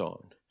hands on.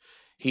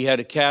 He had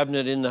a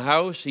cabinet in the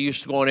house. He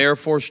used to go on Air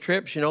Force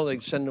trips.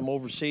 They'd send them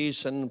overseas,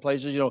 send them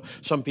places.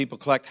 Some people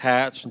collect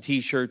hats and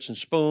T-shirts and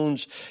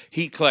spoons.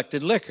 He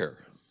collected liquor.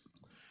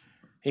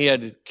 He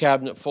had a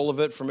cabinet full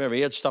of it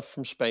he had stuff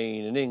from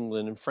Spain and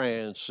England and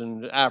France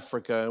and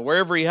Africa. And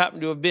wherever he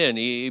happened to have been,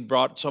 he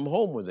brought some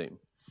home with him.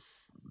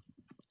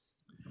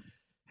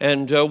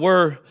 And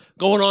we're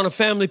going on a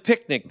family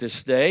picnic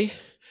this day.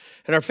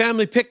 And our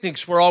family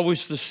picnics were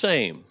always the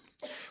same.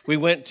 We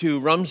went to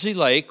Rumsey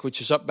Lake, which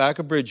is up back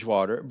of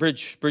Bridgetown,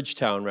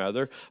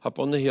 up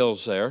on the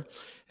hills there.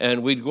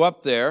 And we'd go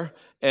up there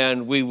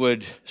and we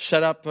would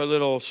set up a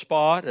little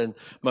spot and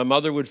my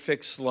mother would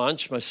fix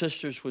lunch. My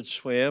sisters would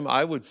swim.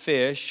 I would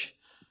fish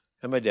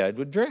and my dad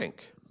would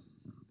drink.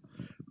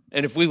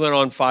 And if we went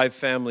on 5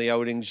 family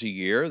outings a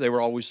year, they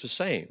were always the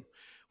same.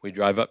 We'd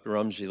drive up to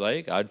Rumsey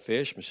Lake, I'd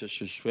fish, my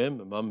sisters swim,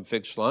 my mom would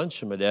fix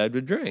lunch, and my dad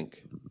would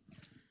drink.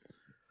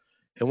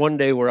 And one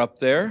day we're up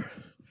there,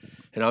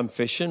 and I'm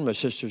fishing, my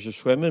sisters are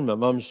swimming, my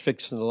mom's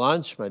fixing the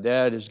lunch, my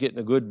dad is getting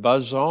a good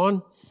buzz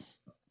on,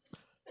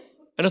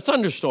 and a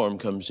thunderstorm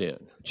comes in.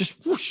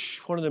 Just whoosh,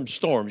 one of them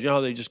storms. You know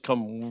how they just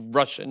come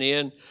rushing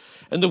in?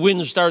 And the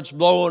wind starts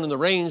blowing, and the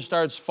rain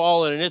starts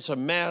falling, and it's a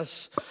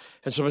mess.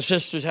 And so my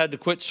sisters had to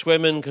quit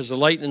swimming because the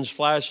lightning's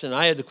flashing.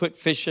 I had to quit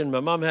fishing. My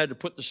mom had to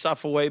put the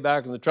stuff away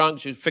back in the trunk.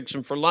 She was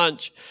fixing for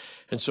lunch.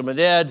 And so my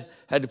dad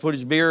had to put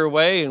his beer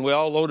away, and we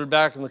all loaded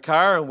back in the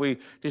car, and we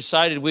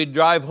decided we'd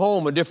drive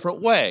home a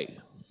different way.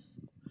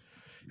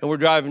 And we're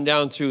driving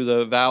down through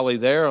the valley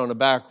there on a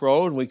back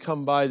road, and we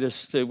come by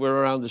we're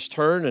around this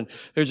turn, and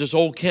there's this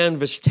old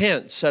canvas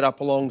tent set up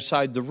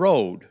alongside the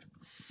road.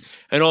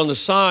 And on the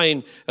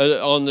sign,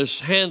 on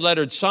this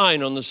hand-lettered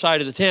sign on the side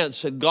of the tent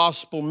said,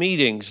 "Gospel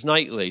meetings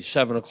nightly,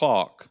 7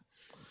 o'clock."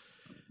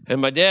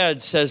 And my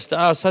dad says to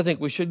us, "I think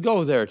we should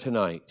go there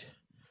tonight."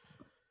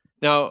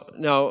 Now,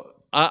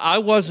 I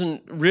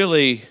wasn't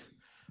really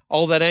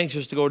all that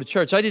anxious to go to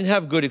church. I didn't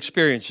have good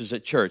experiences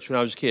at church when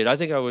I was a kid. I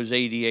think I was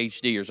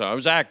ADHD or something. I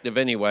was active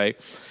anyway.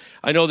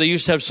 I know they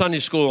used to have Sunday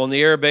school on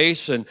the air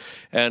base, and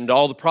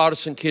all the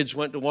Protestant kids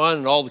went to one,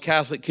 and all the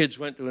Catholic kids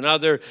went to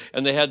another,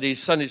 and they had these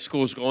Sunday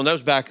schools going. That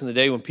was back in the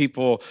day when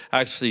people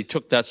actually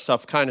took that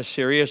stuff kind of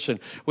serious,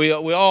 and we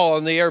all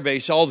on the air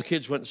base, all the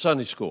kids went to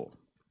Sunday school.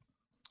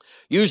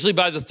 Usually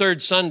by the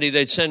 3rd Sunday,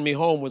 they'd send me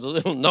home with a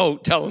little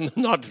note telling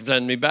them not to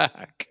send me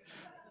back.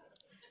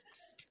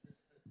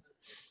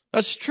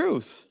 That's the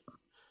truth.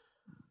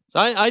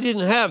 I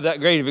didn't have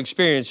that great of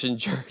experience in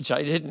church.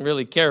 I didn't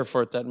really care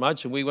for it that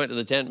much, and we went to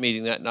the tent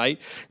meeting that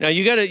night. Now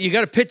you got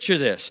to picture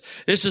this.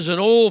 This is an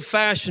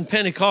old-fashioned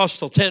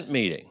Pentecostal tent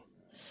meeting.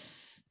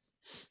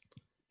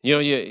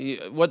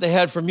 What they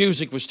had for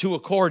music was 2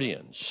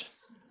 accordions.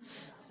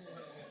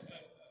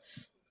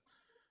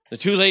 The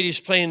 2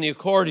 ladies playing the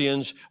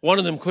accordions, one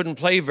of them couldn't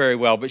play very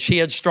well, but she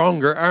had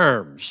stronger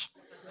arms.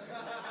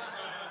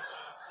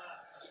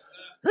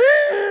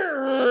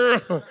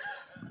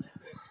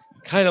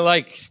 Kind of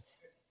like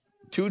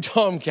 2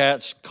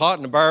 tomcats caught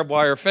in a barbed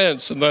wire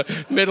fence in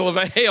the middle of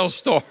a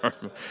hailstorm.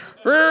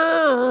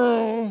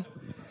 And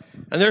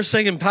they're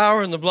singing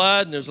Power in the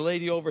Blood, and there's a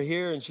lady over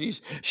here, and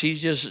she's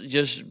just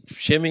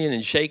shimmying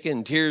and shaking,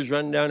 and tears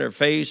running down her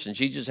face, and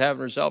she's just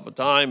having herself a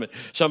time. And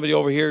somebody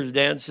over here is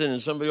dancing,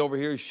 and somebody over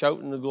here is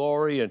shouting the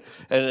glory.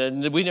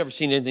 And we never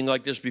seen anything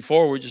like this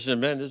before. We're just saying,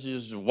 man, this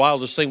is the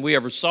wildest thing we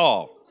ever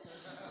saw.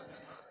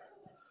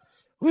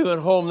 We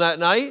went home that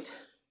night.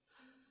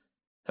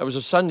 That was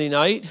a Sunday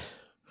night.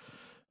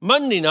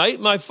 Monday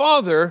night, my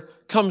father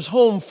comes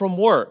home from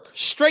work,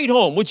 straight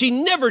home, which he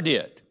never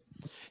did.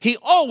 He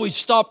always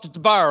stopped at the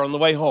bar on the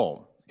way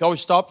home. He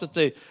always stopped at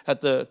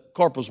the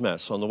corporal's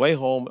mess on the way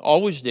home,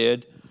 always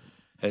did,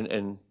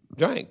 and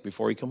drank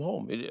before he come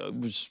home. It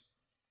was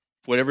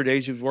whatever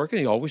days he was working,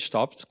 he always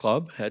stopped at the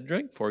club, had a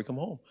drink before he come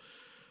home.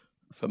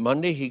 But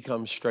Monday, he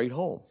comes straight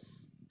home.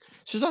 He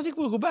says, I think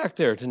we'll go back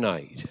there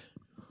tonight.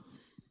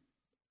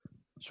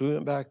 So we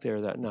went back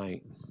there that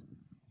night.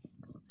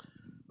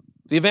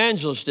 The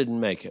evangelist didn't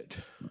make it.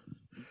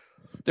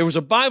 There was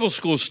a Bible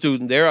school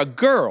student there, a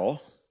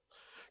girl,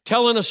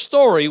 telling a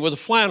story with a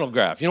flannel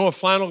graph. You know what a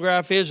flannel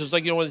graph is? It's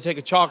like, when they take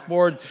a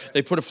chalkboard,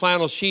 they put a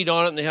flannel sheet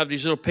on it, and they have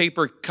these little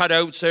paper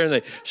cutouts there, and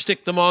they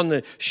stick them on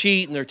the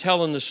sheet, and they're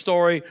telling the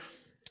story.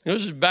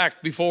 This is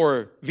back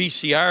before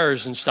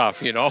VCRs and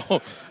stuff, I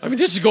mean,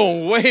 this is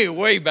going way,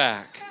 way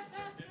back.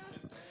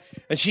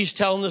 And she's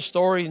telling the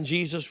story, and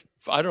Jesus,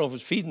 I don't know if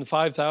it's feeding the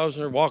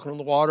 5,000 or walking on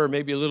the water, or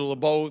maybe a little of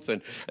both.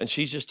 And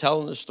she's just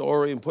telling the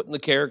story and putting the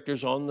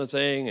characters on the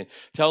thing and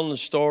telling the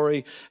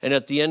story. And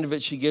at the end of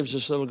it, she gives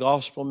this little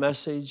gospel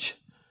message.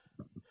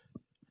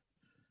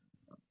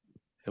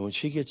 And when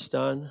she gets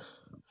done,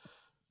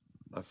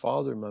 my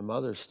father and my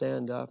mother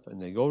stand up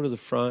and they go to the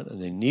front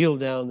and they kneel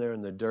down there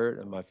in the dirt.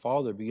 And my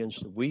father begins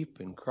to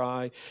weep and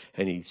cry.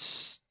 And he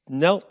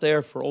knelt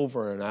there for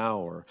over an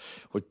hour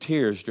with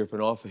tears dripping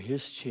off of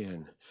his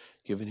chin,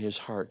 giving his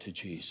heart to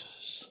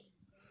Jesus.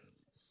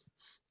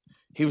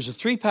 He was a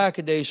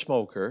 3-pack-a-day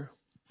smoker.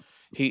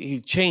 He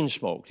chain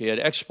smoked. He had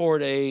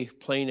Export A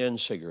plain end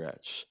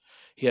cigarettes.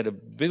 He had a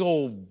big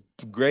old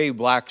gray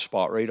black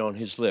spot right on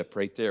his lip,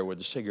 right there where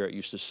the cigarette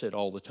used to sit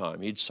all the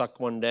time. He'd suck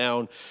one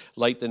down,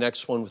 light the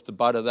next one with the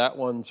butt of that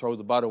one, throw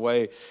the butt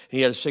away.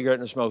 He had a cigarette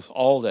in his mouth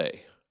all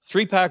day.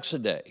 3 packs a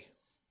day.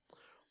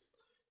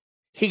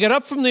 He got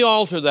up from the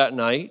altar that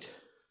night.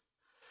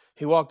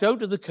 He walked out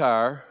to the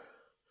car,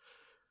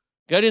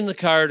 got in the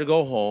car to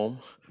go home,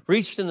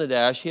 reached in the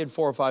dash. He had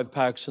 4 or 5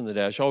 packs in the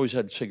dash, always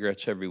had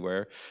cigarettes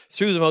everywhere,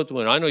 threw them out the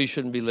window. I know you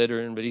shouldn't be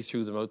littering, but he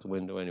threw them out the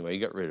window anyway. He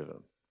got rid of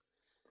them.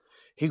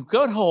 He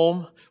got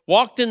home,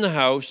 walked in the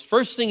house.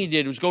 First thing he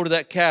did was go to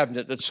that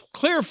cabinet that's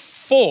clear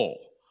full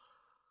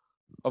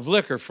of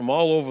liquor from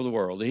all over the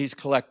world that he's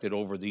collected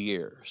over the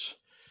years.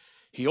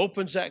 He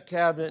opens that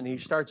cabinet and he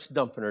starts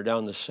dumping her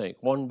down the sink.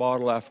 1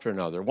 bottle after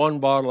another, 1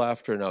 bottle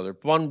after another,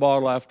 1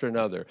 bottle after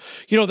another.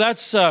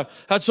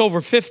 That's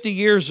over 50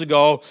 years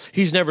ago.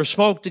 He's never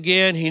smoked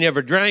again. He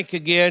never drank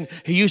again.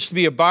 He used to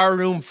be a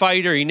barroom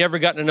fighter. He never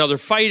got in another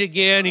fight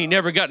again. He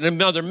never got in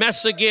another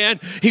mess again.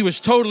 He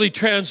was totally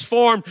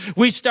transformed.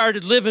 We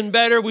started living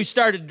better. We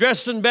started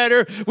dressing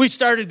better. We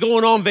started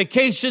going on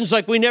vacations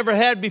like we never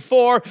had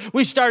before.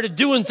 We started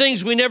doing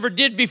things we never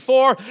did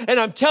before. And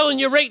I'm telling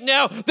you right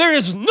now, there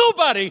is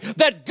nobody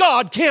that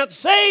God can't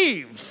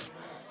save.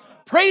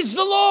 Praise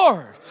the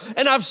Lord.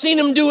 And I've seen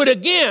him do it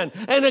again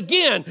and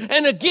again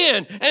and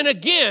again and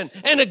again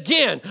and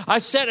again. I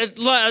sat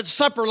at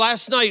supper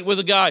last night with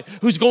a guy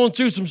who's going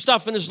through some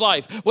stuff in his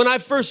life. When I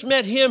first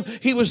met him,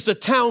 he was the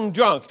town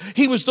drunk.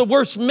 He was the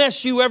worst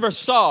mess you ever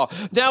saw.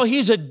 Now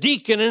he's a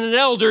deacon and an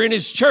elder in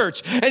his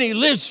church, and he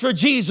lives for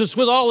Jesus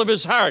with all of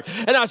his heart.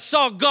 And I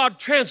saw God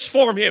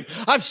transform him.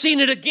 I've seen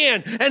it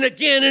again and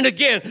again and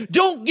again.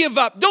 Don't give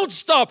up. Don't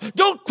stop.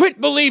 Don't quit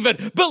believing.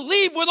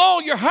 Believe with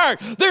all your heart.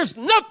 There's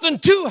nothing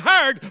too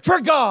hard for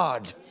God.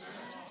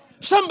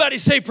 Somebody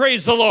say,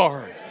 praise the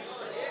Lord.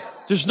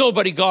 There's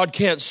nobody God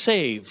can't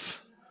save.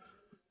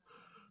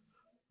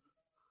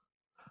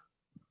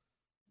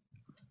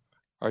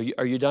 Are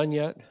you done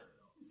yet?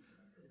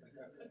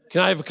 Can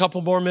I have a couple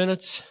more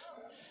minutes?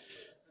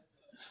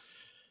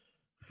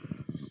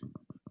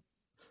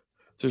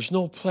 There's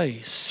no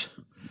place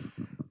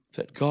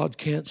that God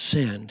can't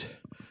send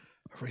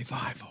a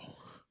revival.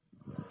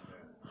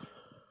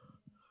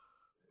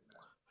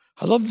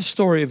 I love the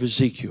story of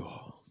Ezekiel.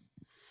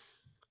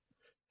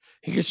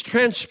 He gets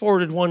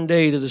transported one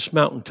day to this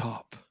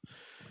mountaintop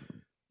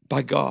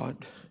by God.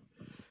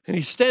 And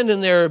he's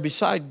standing there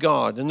beside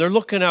God, and they're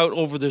looking out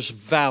over this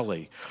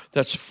valley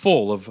that's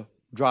full of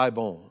dry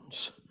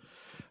bones.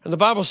 And the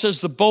Bible says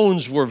the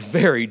bones were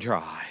very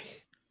dry.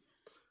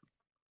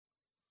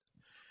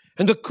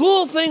 And the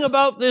cool thing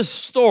about this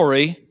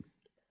story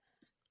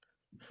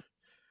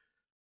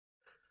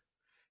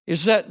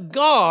is that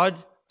God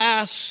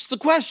asks the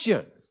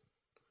question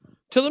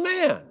to the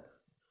man.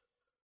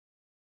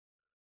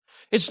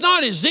 It's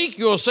not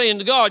Ezekiel saying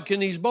to God,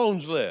 can these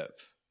bones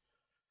live?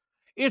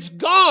 It's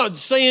God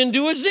saying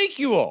to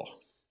Ezekiel,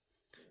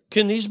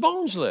 can these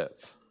bones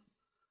live?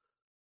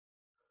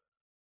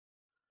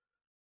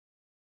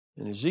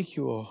 And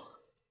Ezekiel,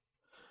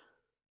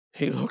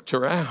 he looked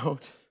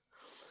around.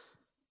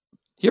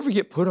 You ever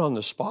get put on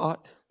the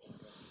spot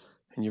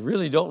and you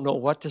really don't know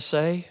what to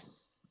say?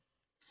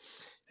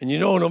 And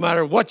no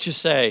matter what you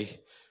say,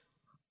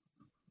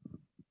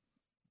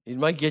 it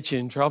might get you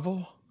in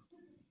trouble.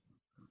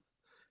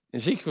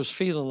 Ezekiel's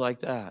feeling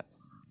like that.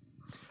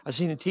 I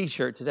seen a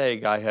T-shirt today a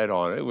guy had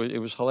on. It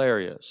was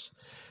hilarious.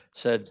 It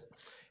said,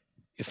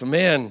 if a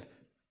man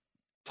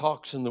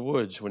talks in the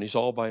woods when he's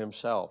all by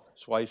himself.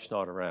 His wife's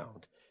not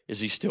around. Is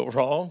he still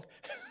wrong?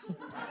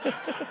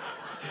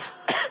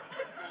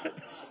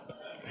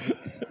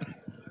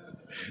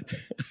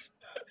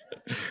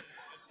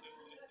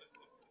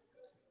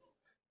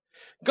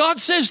 God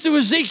says to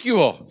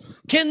Ezekiel,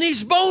 can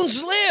these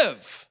bones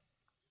live?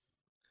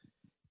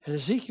 And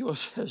Ezekiel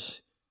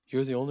says,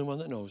 you're the only one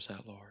that knows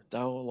that, Lord.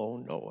 Thou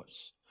alone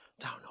knowest.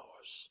 Thou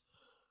knowest.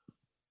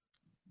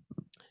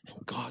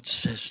 And God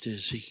says to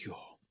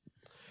Ezekiel,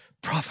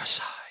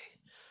 prophesy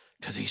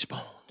to these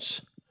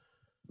bones.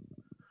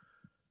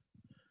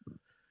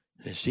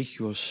 And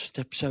Ezekiel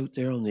steps out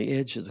there on the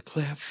edge of the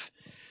cliff,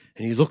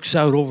 and he looks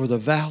out over the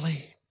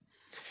valley,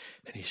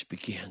 and he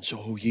begins,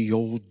 O ye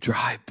old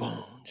dry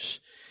bones,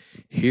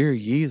 hear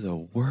ye the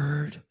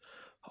word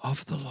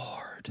of the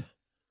Lord.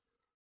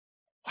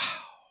 Wow.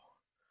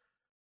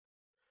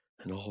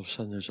 And all of a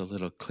sudden there's a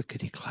little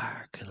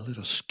clickety-clack and a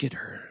little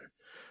skitter.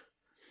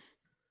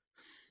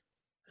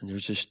 And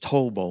there's this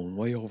toe bone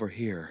way over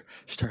here,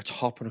 starts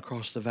hopping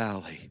across the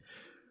valley,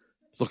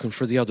 looking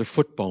for the other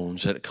foot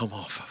bones that it come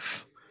off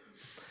of.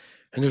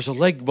 And there's a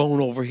leg bone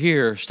over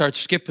here, starts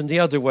skipping the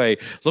other way,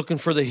 looking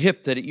for the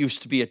hip that it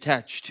used to be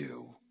attached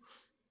to.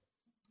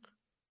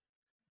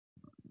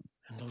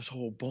 And those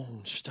whole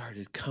bones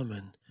started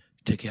coming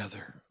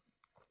together.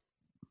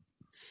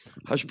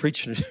 I was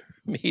preaching at a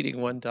meeting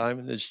one time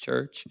in this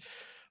church.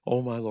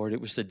 Oh, my Lord, it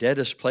was the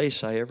deadest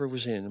place I ever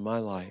was in my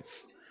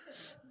life.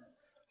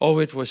 Oh,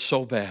 it was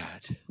so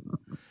bad.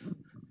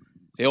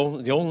 The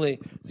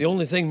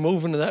only thing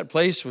moving in that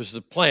place was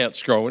the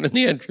plants growing in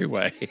the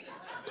entryway.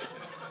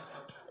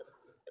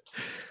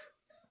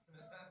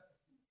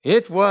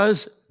 It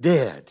was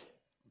dead.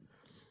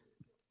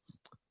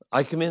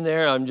 I come in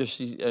there, I'm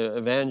just an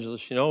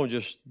evangelist,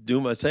 just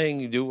do my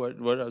thing, do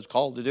what I was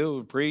called to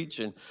do, preach.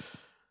 And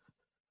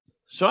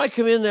so I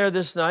come in there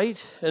this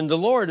night, and the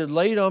Lord had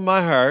laid on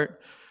my heart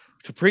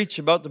to preach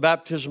about the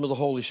baptism of the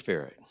Holy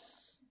Spirit.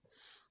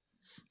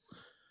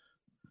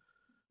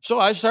 So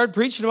I started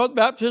preaching about the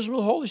baptism of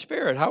the Holy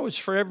Spirit, how it's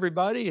for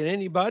everybody and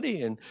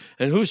anybody, and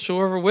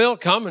whosoever will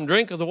come and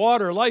drink of the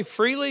water of life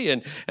freely.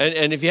 And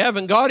if you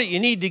haven't got it, you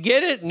need to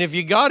get it. And if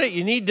you got it,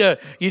 you need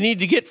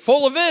to get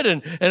full of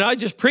it. And I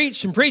just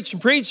preached and preached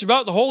and preached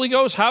about the Holy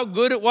Ghost, how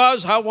good it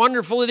was, how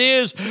wonderful it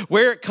is,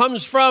 where it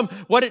comes from,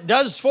 what it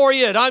does for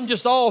you. And I'm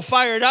just all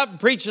fired up and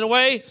preaching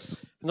away.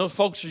 And those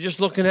folks are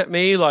just looking at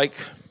me like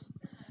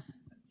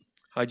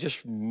I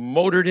just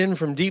motored in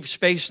from Deep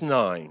Space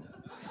Nine.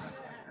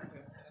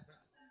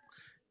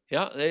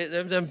 Yeah,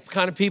 them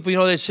kind of people,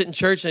 they sit in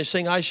church and they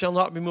sing, I shall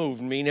not be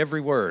moved, and mean every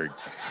word.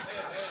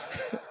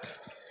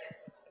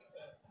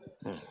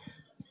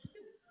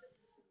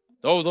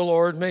 Though the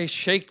Lord may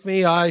shake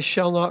me, I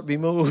shall not be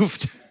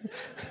moved.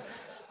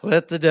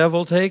 Let the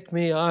devil take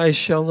me, I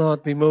shall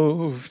not be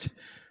moved.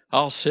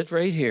 I'll sit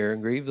right here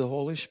and grieve the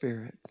Holy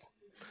Spirit.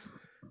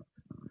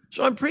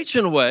 So I'm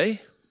preaching away,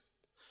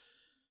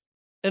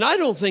 and I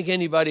don't think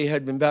anybody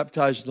had been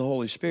baptized in the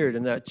Holy Spirit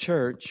in that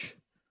church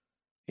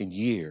in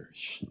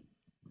years.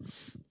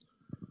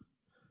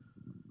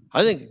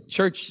 I think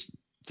church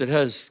that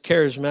has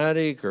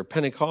charismatic or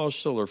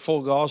Pentecostal or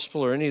full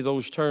gospel or any of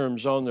those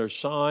terms on their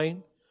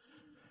sign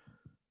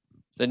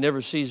that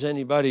never sees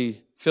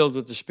anybody filled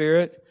with the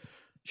Spirit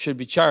should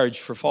be charged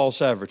for false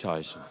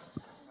advertising.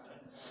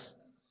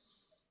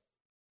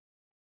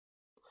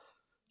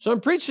 So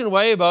I'm preaching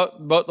away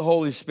about the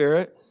Holy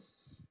Spirit,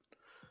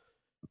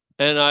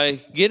 and I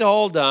get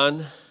all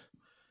done.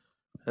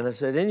 And I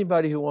said,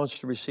 anybody who wants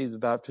to receive the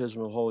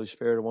baptism of the Holy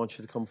Spirit, I want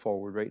you to come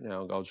forward right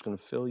now. God's going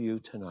to fill you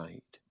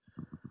tonight.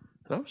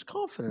 And I was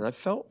confident. I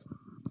felt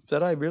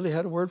that I really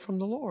had a word from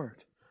the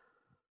Lord.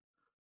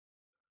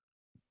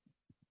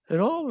 And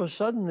all of a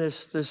sudden,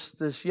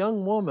 this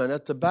young woman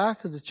at the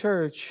back of the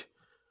church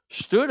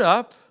stood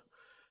up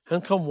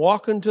and come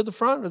walking to the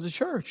front of the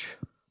church.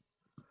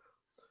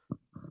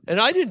 And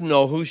I didn't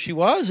know who she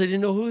was. I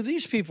didn't know who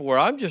these people were.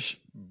 I'm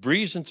just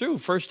breezing through.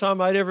 First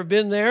time I'd ever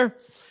been there.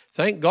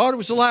 Thank God it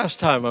was the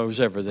last time I was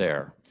ever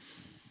there.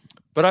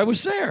 But I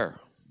was there.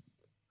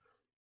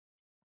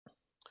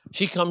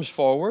 She comes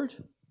forward,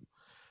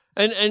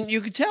 and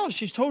you could tell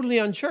she's totally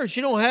unchurched.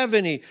 She don't have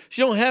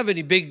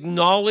any big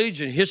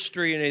knowledge and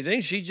history and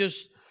anything.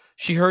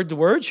 She heard the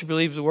word, she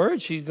believed the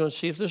word, she's going to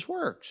see if this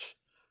works.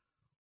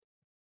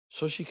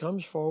 So she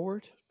comes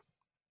forward,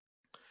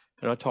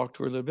 and I talked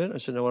to her a little bit. I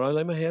said, now when I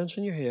lay my hands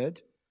on your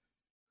head,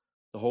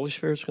 the Holy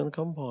Spirit's going to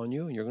come upon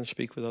you, and you're going to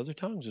speak with other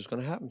tongues. It's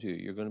going to happen to you.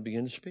 You're going to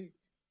begin to speak.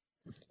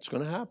 It's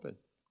going to happen.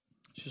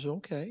 She said,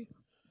 okay.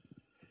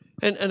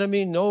 And I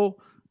mean, no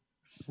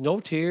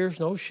tears,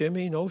 no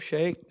shimmy, no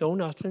shake, no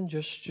nothing,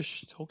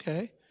 just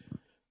okay.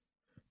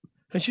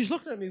 And she's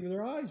looking at me with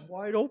her eyes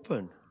wide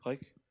open.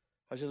 Like,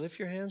 I said, lift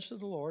your hands to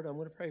the Lord. I'm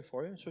going to pray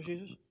for you. So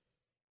she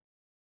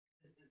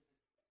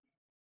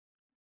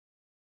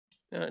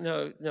just,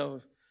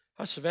 no.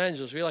 Us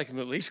evangelists, we like them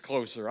to at least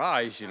close their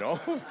eyes,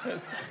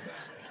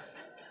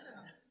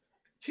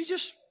 She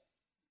just,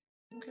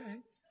 okay.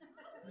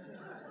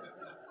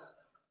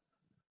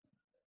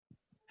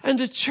 And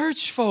the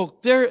church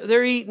folk,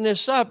 they're eating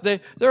this up.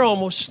 They're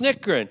almost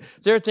snickering.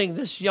 They're thinking,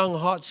 this young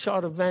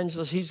hotshot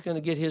evangelist, he's going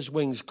to get his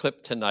wings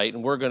clipped tonight,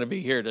 and we're going to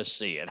be here to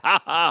see it.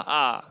 Ha, ha,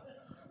 ha.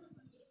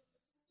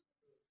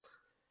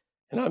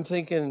 And I'm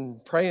thinking,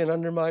 praying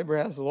under my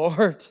breath,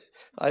 Lord,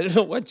 I don't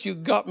know what you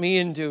got me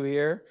into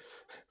here,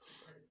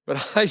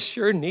 but I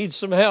sure need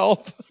some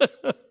help.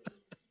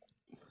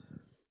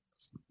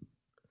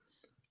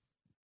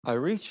 I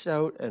reached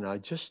out and I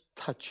just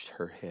touched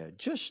her head,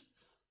 just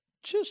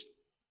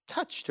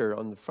touched her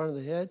on the front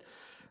of the head.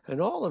 And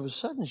all of a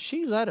sudden,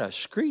 she let a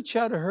screech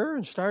out of her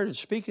and started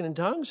speaking in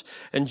tongues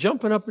and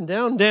jumping up and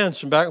down,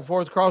 dancing back and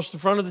forth across the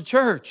front of the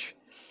church.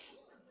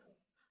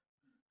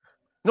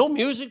 No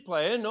music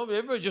playing, no,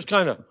 everybody just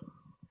kind of.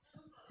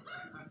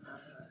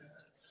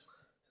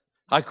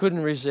 I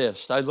couldn't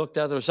resist. I looked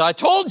at her and said, I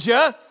told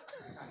you.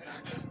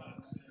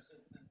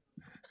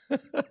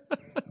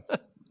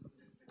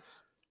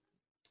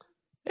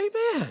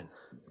 Amen.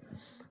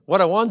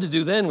 What I wanted to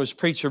do then was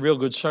preach a real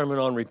good sermon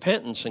on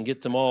repentance and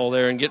get them all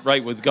there and get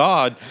right with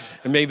God,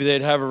 and maybe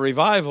they'd have a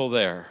revival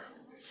there.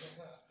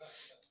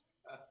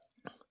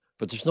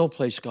 But there's no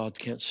place God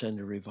can't send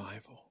a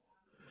revival.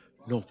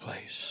 No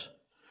place.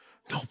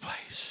 No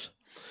place.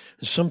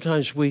 And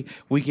sometimes we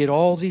get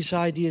all these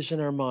ideas in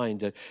our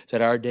mind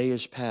that our day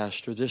is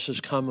past, or this has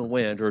come and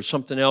went, or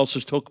something else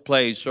has took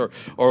place, or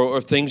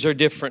things are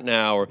different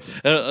now. Or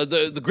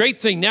the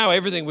great thing now,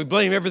 we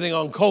blame everything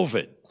on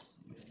COVID.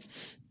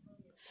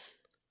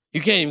 You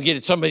can't even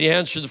get somebody to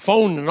answer the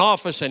phone in an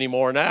office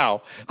anymore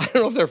now. I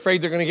don't know if they're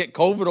afraid they're going to get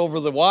COVID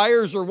over the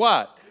wires or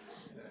what.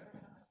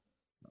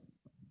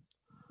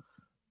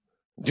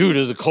 Due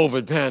to the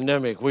COVID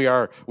pandemic, we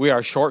are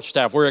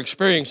short-staffed. We're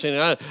experiencing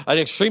an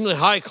extremely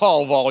high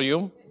call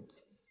volume.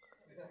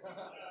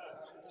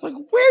 Like,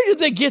 where did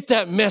they get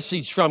that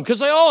message from? Because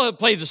they all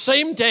play the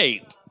same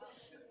tape.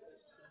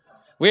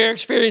 We are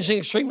experiencing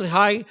extremely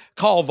high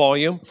call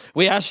volume.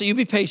 We ask that you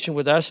be patient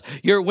with us.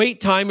 Your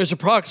wait time is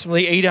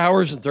approximately 8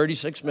 hours and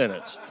 36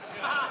 minutes.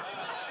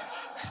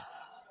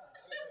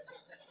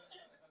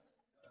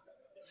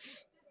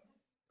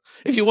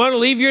 If you want to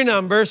leave your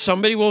number,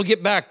 somebody will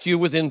get back to you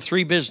within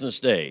 3 business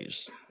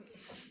days.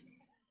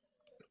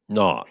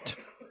 Not.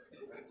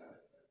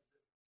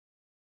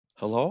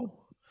 Hello?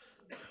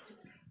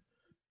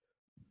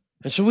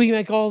 And so we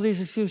make all these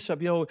excuses up.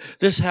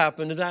 This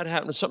happened, and that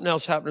happened, and something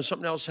else happened, and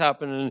something else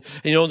happened, and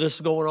this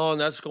is going on,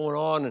 that's going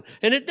on.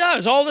 And it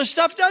does. All this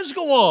stuff does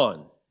go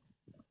on.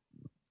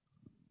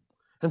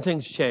 And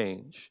things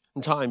change,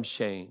 and times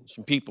change,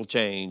 and people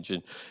change,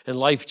 and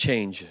life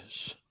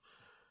changes.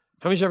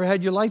 How many's ever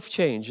had your life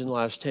change in the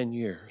last 10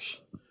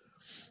 years?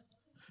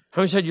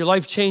 How many's had your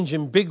life change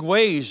in big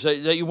ways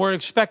that you weren't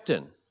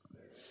expecting?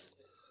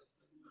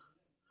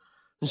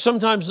 And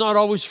sometimes not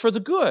always for the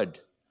good.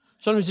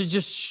 Sometimes it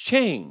just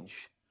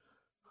change.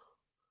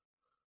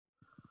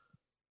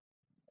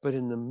 But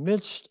in the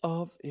midst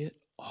of it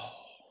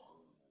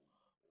all,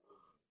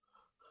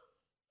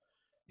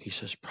 he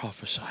says,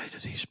 prophesy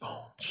to these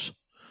bones.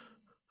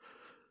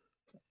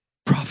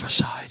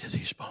 Prophesy to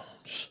these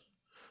bones.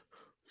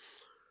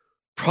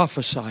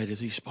 Prophesy to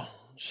these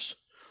bones.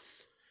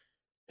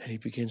 And he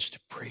begins to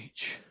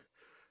preach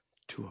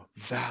to a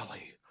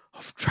valley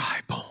of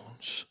dry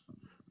bones.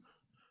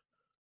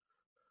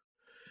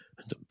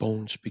 And the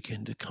bones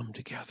begin to come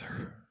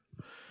together.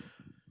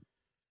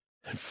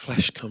 And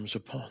flesh comes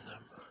upon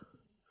them.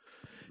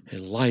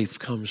 And life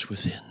comes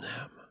within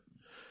them.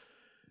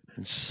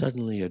 And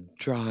suddenly a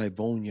dry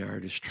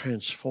boneyard is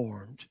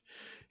transformed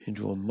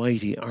into a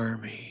mighty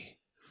army.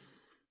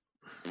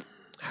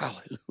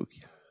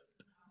 Hallelujah.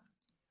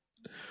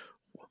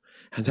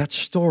 And that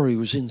story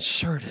was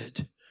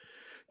inserted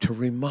to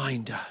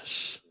remind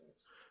us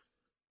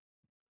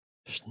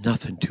there's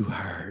nothing too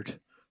hard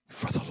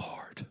for the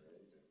Lord.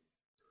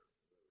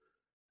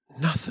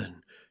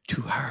 Nothing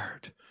too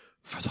hard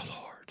for the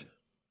Lord.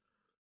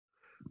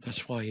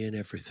 That's why in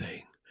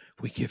everything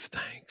we give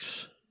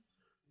thanks.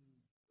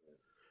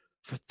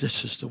 For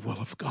this is the will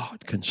of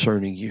God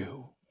concerning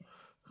you.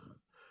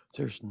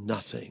 There's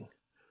nothing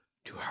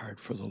too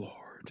hard for the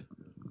Lord.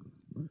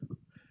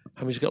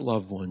 How many's got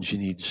loved ones you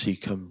need to see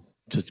come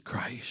to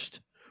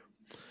Christ?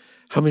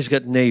 How many's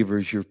got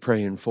neighbors you're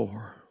praying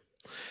for?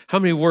 How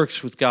many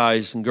works with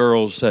guys and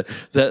girls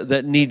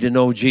that need to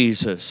know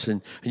Jesus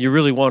and you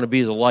really want to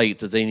be the light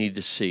that they need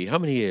to see? How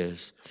many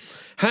is?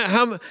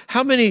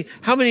 How many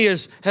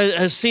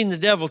has seen the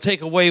devil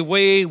take away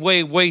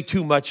way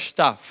too much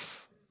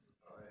stuff?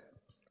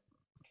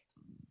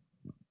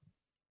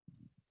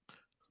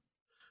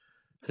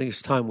 I think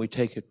it's time we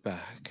take it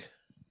back.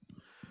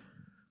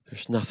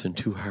 There's nothing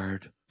too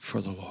hard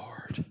for the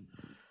Lord.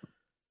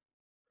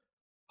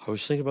 I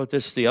was thinking about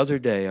this the other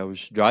day. I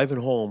was driving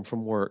home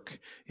from work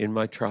in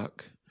my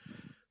truck.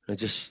 I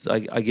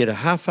get a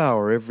half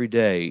hour every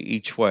day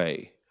each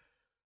way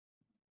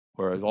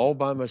where I'm all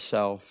by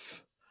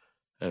myself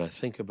and I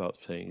think about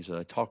things and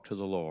I talk to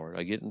the Lord.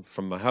 I get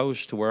from my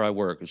house to where I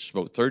work. It's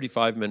about a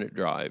 35-minute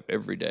drive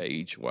every day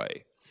each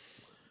way.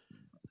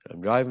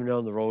 I'm driving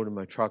down the road in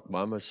my truck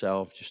by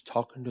myself, just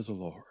talking to the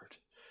Lord.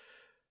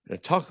 And I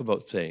talk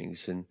about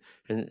things. And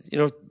you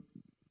know,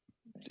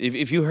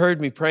 if you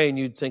heard me praying,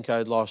 you'd think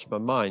I'd lost my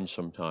mind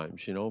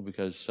sometimes, you know,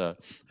 because I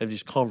have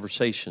these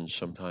conversations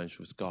sometimes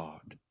with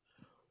God.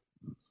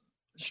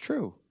 It's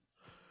true.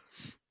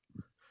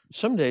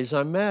 Some days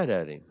I'm mad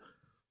at him.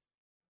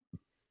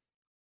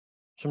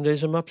 Some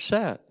days I'm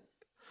upset.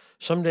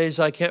 Some days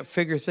I can't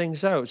figure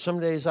things out. Some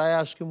days I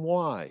ask him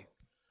why.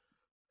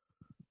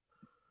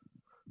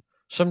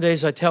 Some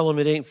days I tell him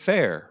it ain't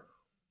fair.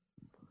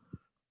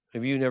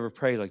 Maybe you never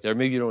pray like that, or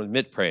maybe you don't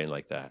admit praying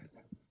like that.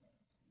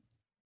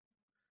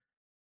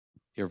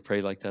 You ever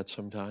pray like that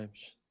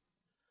sometimes?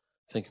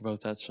 Think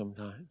about that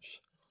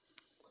sometimes.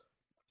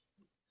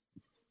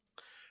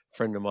 A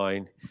friend of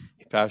mine,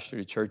 he pastored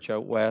a church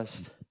out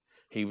west.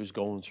 He was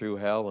going through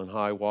hell and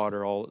high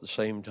water all at the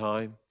same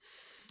time.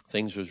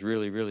 Things was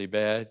really, really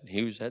bad.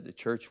 He was at the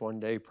church one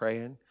day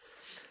praying,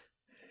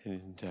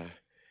 and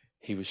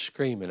he was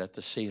screaming at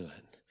the ceiling.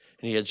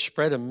 And he had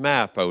spread a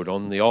map out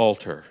on the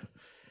altar.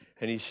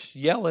 And he's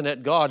yelling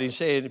at God. He's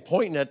saying,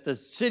 pointing at the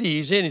city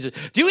he's in. He says,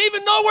 "Do you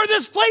even know where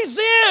this place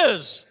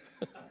is?"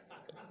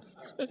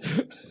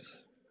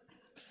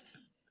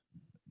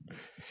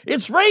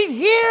 It's right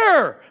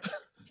here.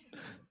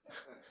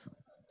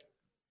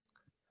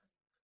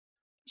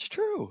 It's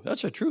true.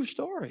 That's a true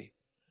story.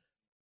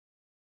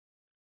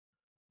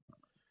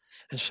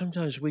 And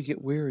sometimes we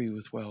get weary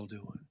with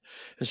well-doing.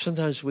 And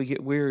sometimes we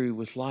get weary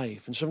with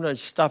life. And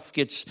sometimes stuff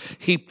gets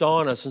heaped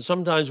on us. And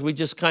sometimes we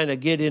just kind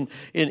of get in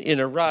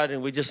a rut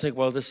and we just think,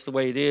 well, this is the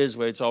way it is, the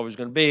way it's always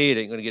going to be. It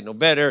ain't going to get no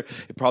better.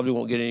 It probably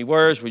won't get any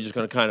worse. We're just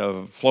going to kind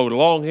of float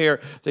along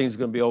here. Things are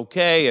going to be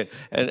okay.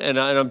 And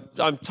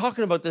I'm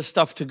talking about this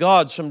stuff to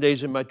God some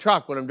days in my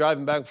truck when I'm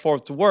driving back and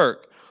forth to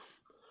work.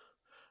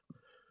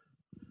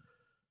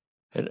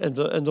 And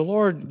the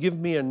Lord gave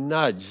me a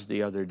nudge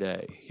the other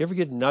day. You ever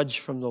get a nudge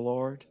from the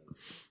Lord?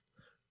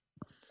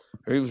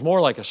 Or it was more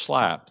like a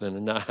slap than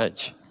a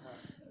nudge.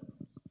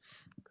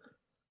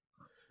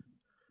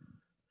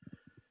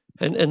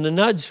 And the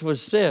nudge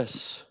was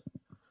this.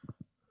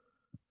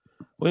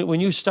 When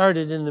you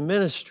started in the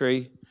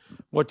ministry,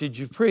 what did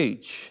you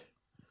preach?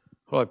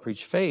 Well, I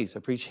preach faith.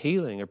 I preach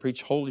healing. I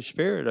preach Holy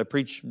Spirit. I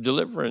preach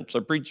deliverance. I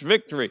preach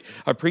victory.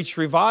 I preach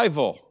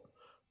revival.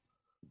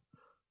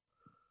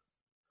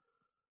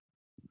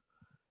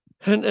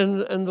 And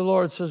the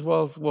Lord says,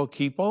 well,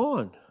 keep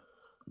on.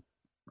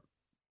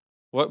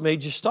 What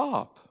made you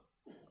stop?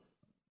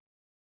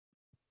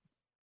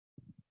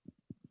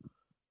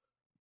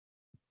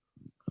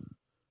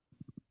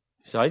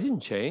 He said, I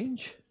didn't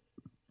change.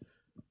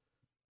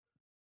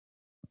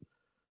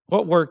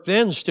 What worked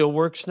then still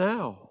works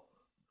now.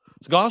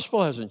 The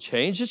gospel hasn't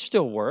changed. It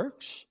still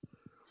works.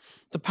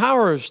 The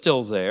power is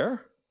still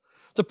there.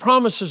 The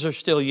promises are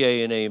still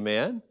yea and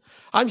amen.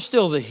 I'm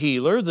still the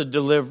healer, the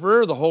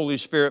deliverer, the Holy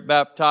Spirit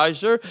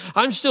baptizer.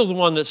 I'm still the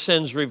one that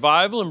sends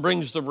revival and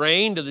brings the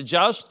rain to the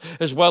just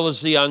as well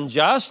as the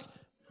unjust.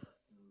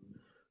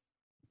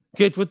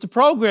 Get with the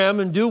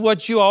program and do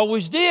what you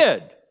always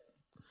did.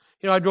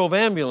 You know, I drove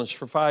ambulance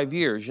for 5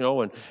 years, you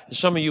know, and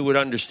some of you would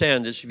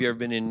understand this if you've ever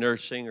been in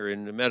nursing or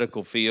in the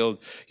medical field.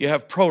 You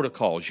have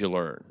protocols you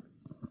learn.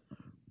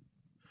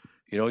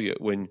 You know,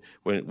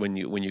 when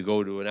you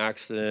go to an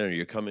accident or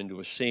you come into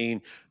a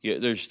scene,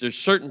 there's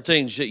certain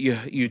things that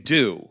you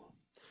do.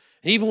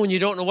 And even when you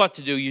don't know what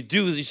to do, you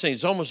do these things.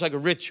 It's almost like a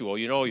ritual.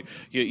 You know,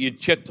 you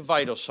check the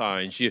vital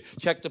signs, you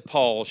check the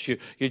pulse, you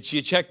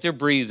check their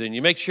breathing,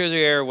 you make sure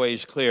their airway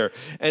is clear.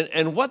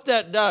 And what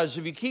that does,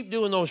 if you keep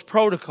doing those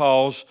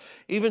protocols,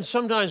 even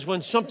sometimes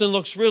when something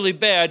looks really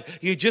bad,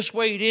 you just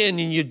wait in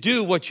and you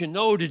do what you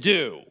know to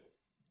do.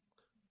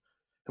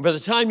 And by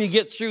the time you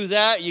get through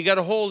that, you got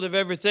a hold of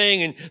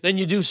everything, and then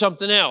you do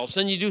something else.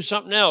 Then you do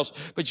something else.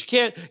 But you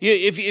can't,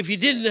 if you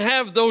didn't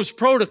have those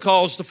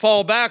protocols to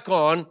fall back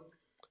on,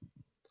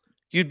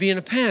 you'd be in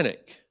a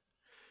panic.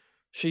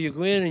 So you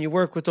go in and you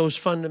work with those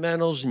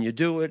fundamentals, and you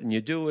do it, and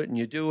you do it, and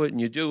you do it,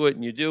 and you do it,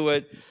 and you do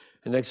it.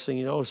 And next thing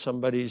you know,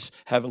 somebody's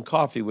having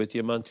coffee with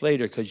you a month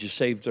later because you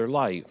saved their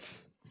life.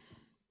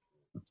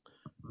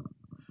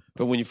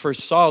 But when you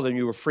first saw them,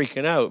 you were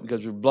freaking out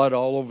because there was blood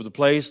all over the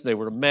place. And they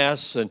were a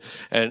mess, and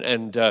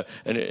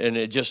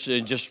it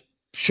just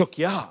shook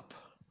you up.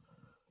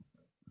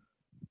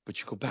 But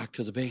you go back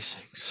to the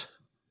basics.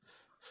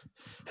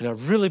 And I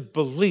really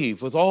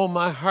believe with all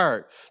my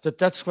heart that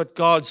that's what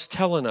God's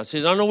telling us.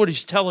 I don't know what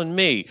he's telling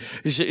me.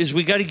 Is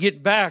we got to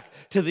get back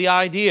to the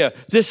idea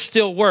this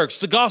still works.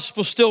 The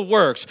gospel still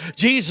works.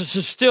 Jesus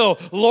is still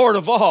Lord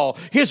of all.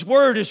 His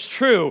word is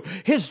true.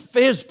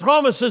 His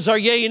promises are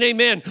yea and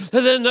amen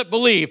to them that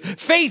believe.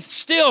 Faith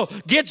still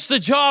gets the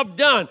job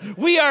done.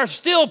 We are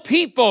still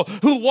people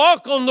who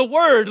walk on the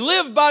word,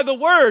 live by the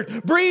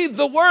word, breathe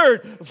the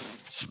word,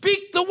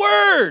 speak the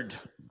word.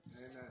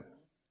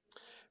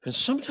 And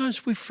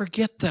sometimes we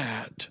forget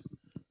that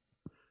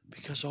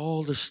because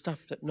all the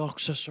stuff that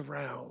knocks us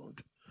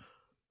around.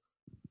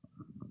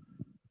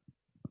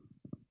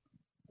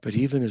 But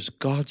even as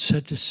God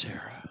said to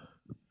Sarah,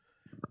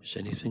 Is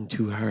anything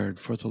too hard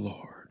for the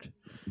Lord?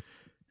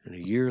 And a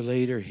year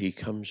later, he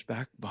comes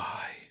back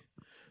by,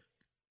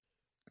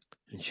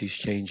 and she's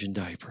changing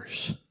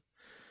diapers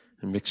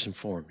and mixing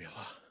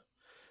formula.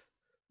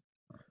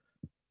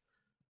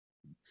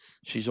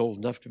 She's old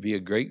enough to be a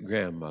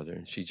great-grandmother,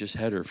 and she just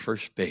had her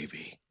first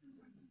baby.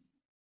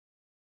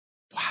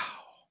 Wow.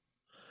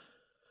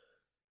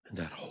 And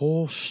that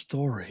whole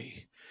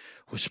story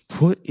was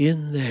put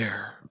in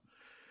there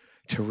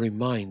to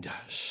remind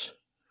us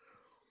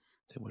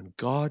that when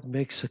God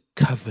makes a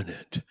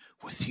covenant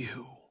with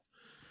you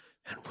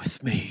and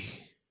with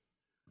me,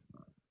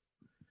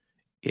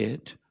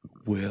 it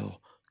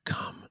will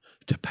come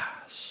to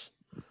pass.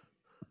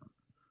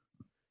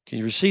 Can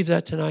you receive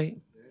that tonight?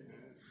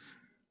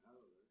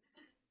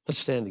 Let's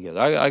stand together.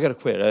 I got to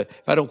quit.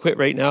 If I don't quit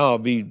right now, I'll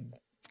be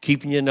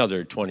keeping you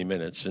another 20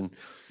 minutes. And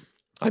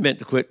I meant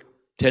to quit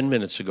 10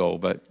 minutes ago,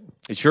 but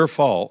it's your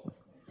fault.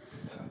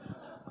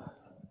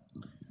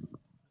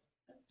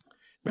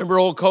 Remember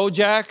old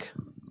Kojak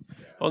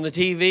on the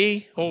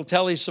TV, old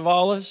Telly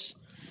Savalas?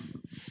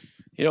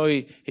 You know,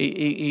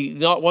 he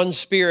got one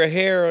spear of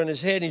hair on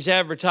his head, and he's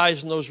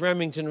advertising those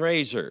Remington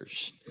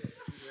razors.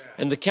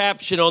 And the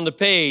caption on the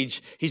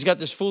page, he's got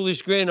this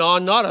foolish grin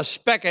on, not a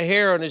speck of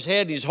hair on his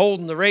head. He's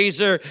holding the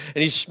razor,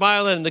 and he's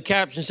smiling, and the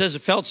caption says,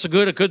 "It felt so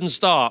good I couldn't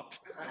stop."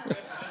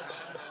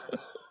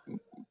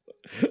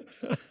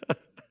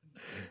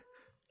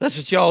 That's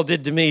what y'all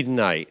did to me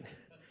tonight.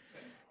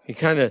 He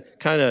kind of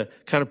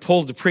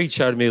pulled the preach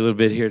out of me a little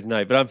bit here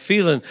tonight. But I'm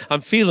feeling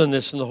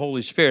this in the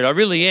Holy Spirit. I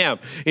really am.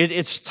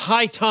 It's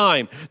high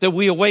time that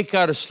we awake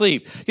out of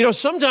sleep. You know,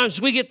 sometimes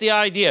we get the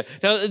idea.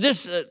 Now,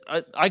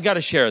 I got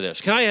to share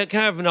this. Can I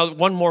have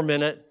one more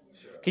minute?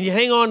 Can you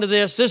hang on to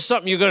this? This is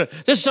something you can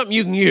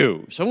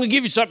use. I'm going to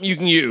give you something you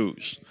can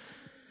use.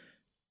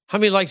 How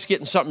many likes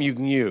getting something you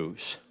can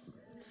use?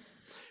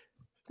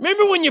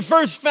 Remember when you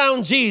first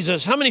found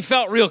Jesus? How many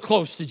felt real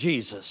close to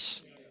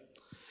Jesus?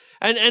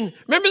 And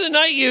remember the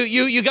night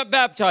you got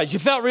baptized, you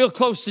felt real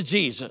close to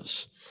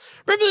Jesus.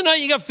 Remember the night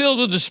you got filled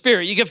with the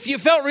Spirit, you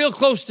felt real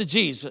close to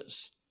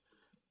Jesus.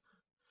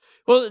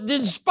 Well,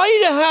 in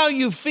spite of how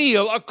you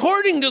feel,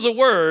 according to the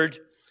Word,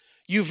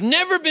 you've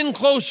never been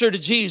closer to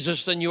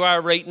Jesus than you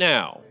are right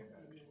now.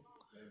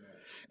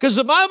 Because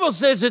the Bible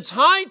says it's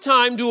high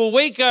time to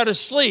awake out of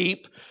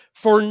sleep,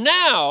 for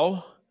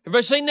now,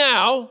 everybody say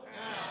now,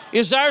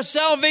 is our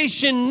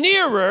salvation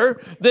nearer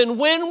than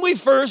when we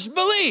first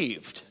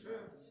believed.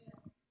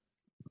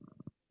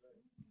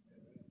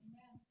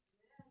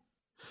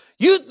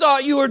 You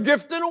thought you were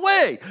drifting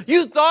away.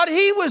 You thought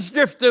he was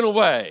drifting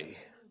away.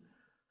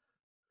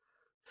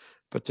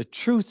 But the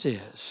truth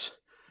is,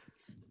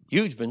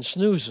 you've been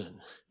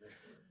snoozing,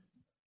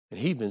 and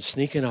he's been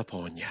sneaking up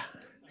on you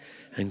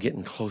and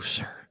getting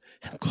closer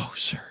and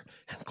closer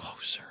and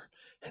closer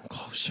and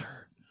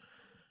closer.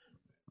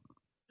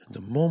 And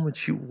the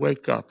moment you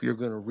wake up, you're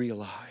going to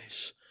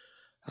realize,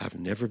 I've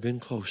never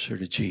been closer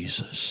to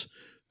Jesus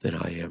than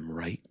I am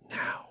right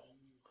now.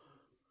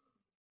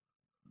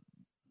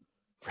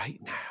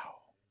 Right now.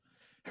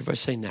 Everybody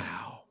say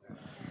now.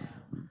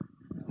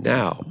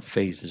 Now,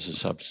 faith is the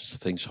substance of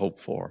things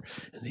hoped for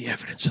and the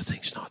evidence of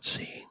things not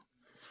seen.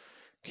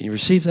 Can you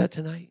receive that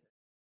tonight?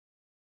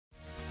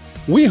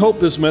 We hope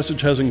this message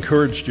has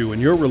encouraged you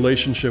in your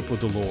relationship with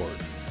the Lord.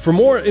 For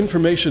more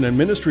information and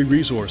ministry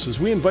resources,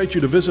 we invite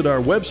you to visit our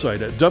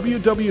website at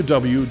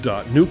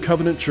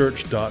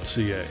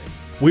www.newcovenantchurch.ca.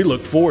 We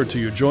look forward to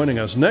you joining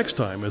us next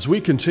time as we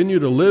continue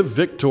to live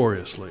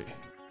victoriously.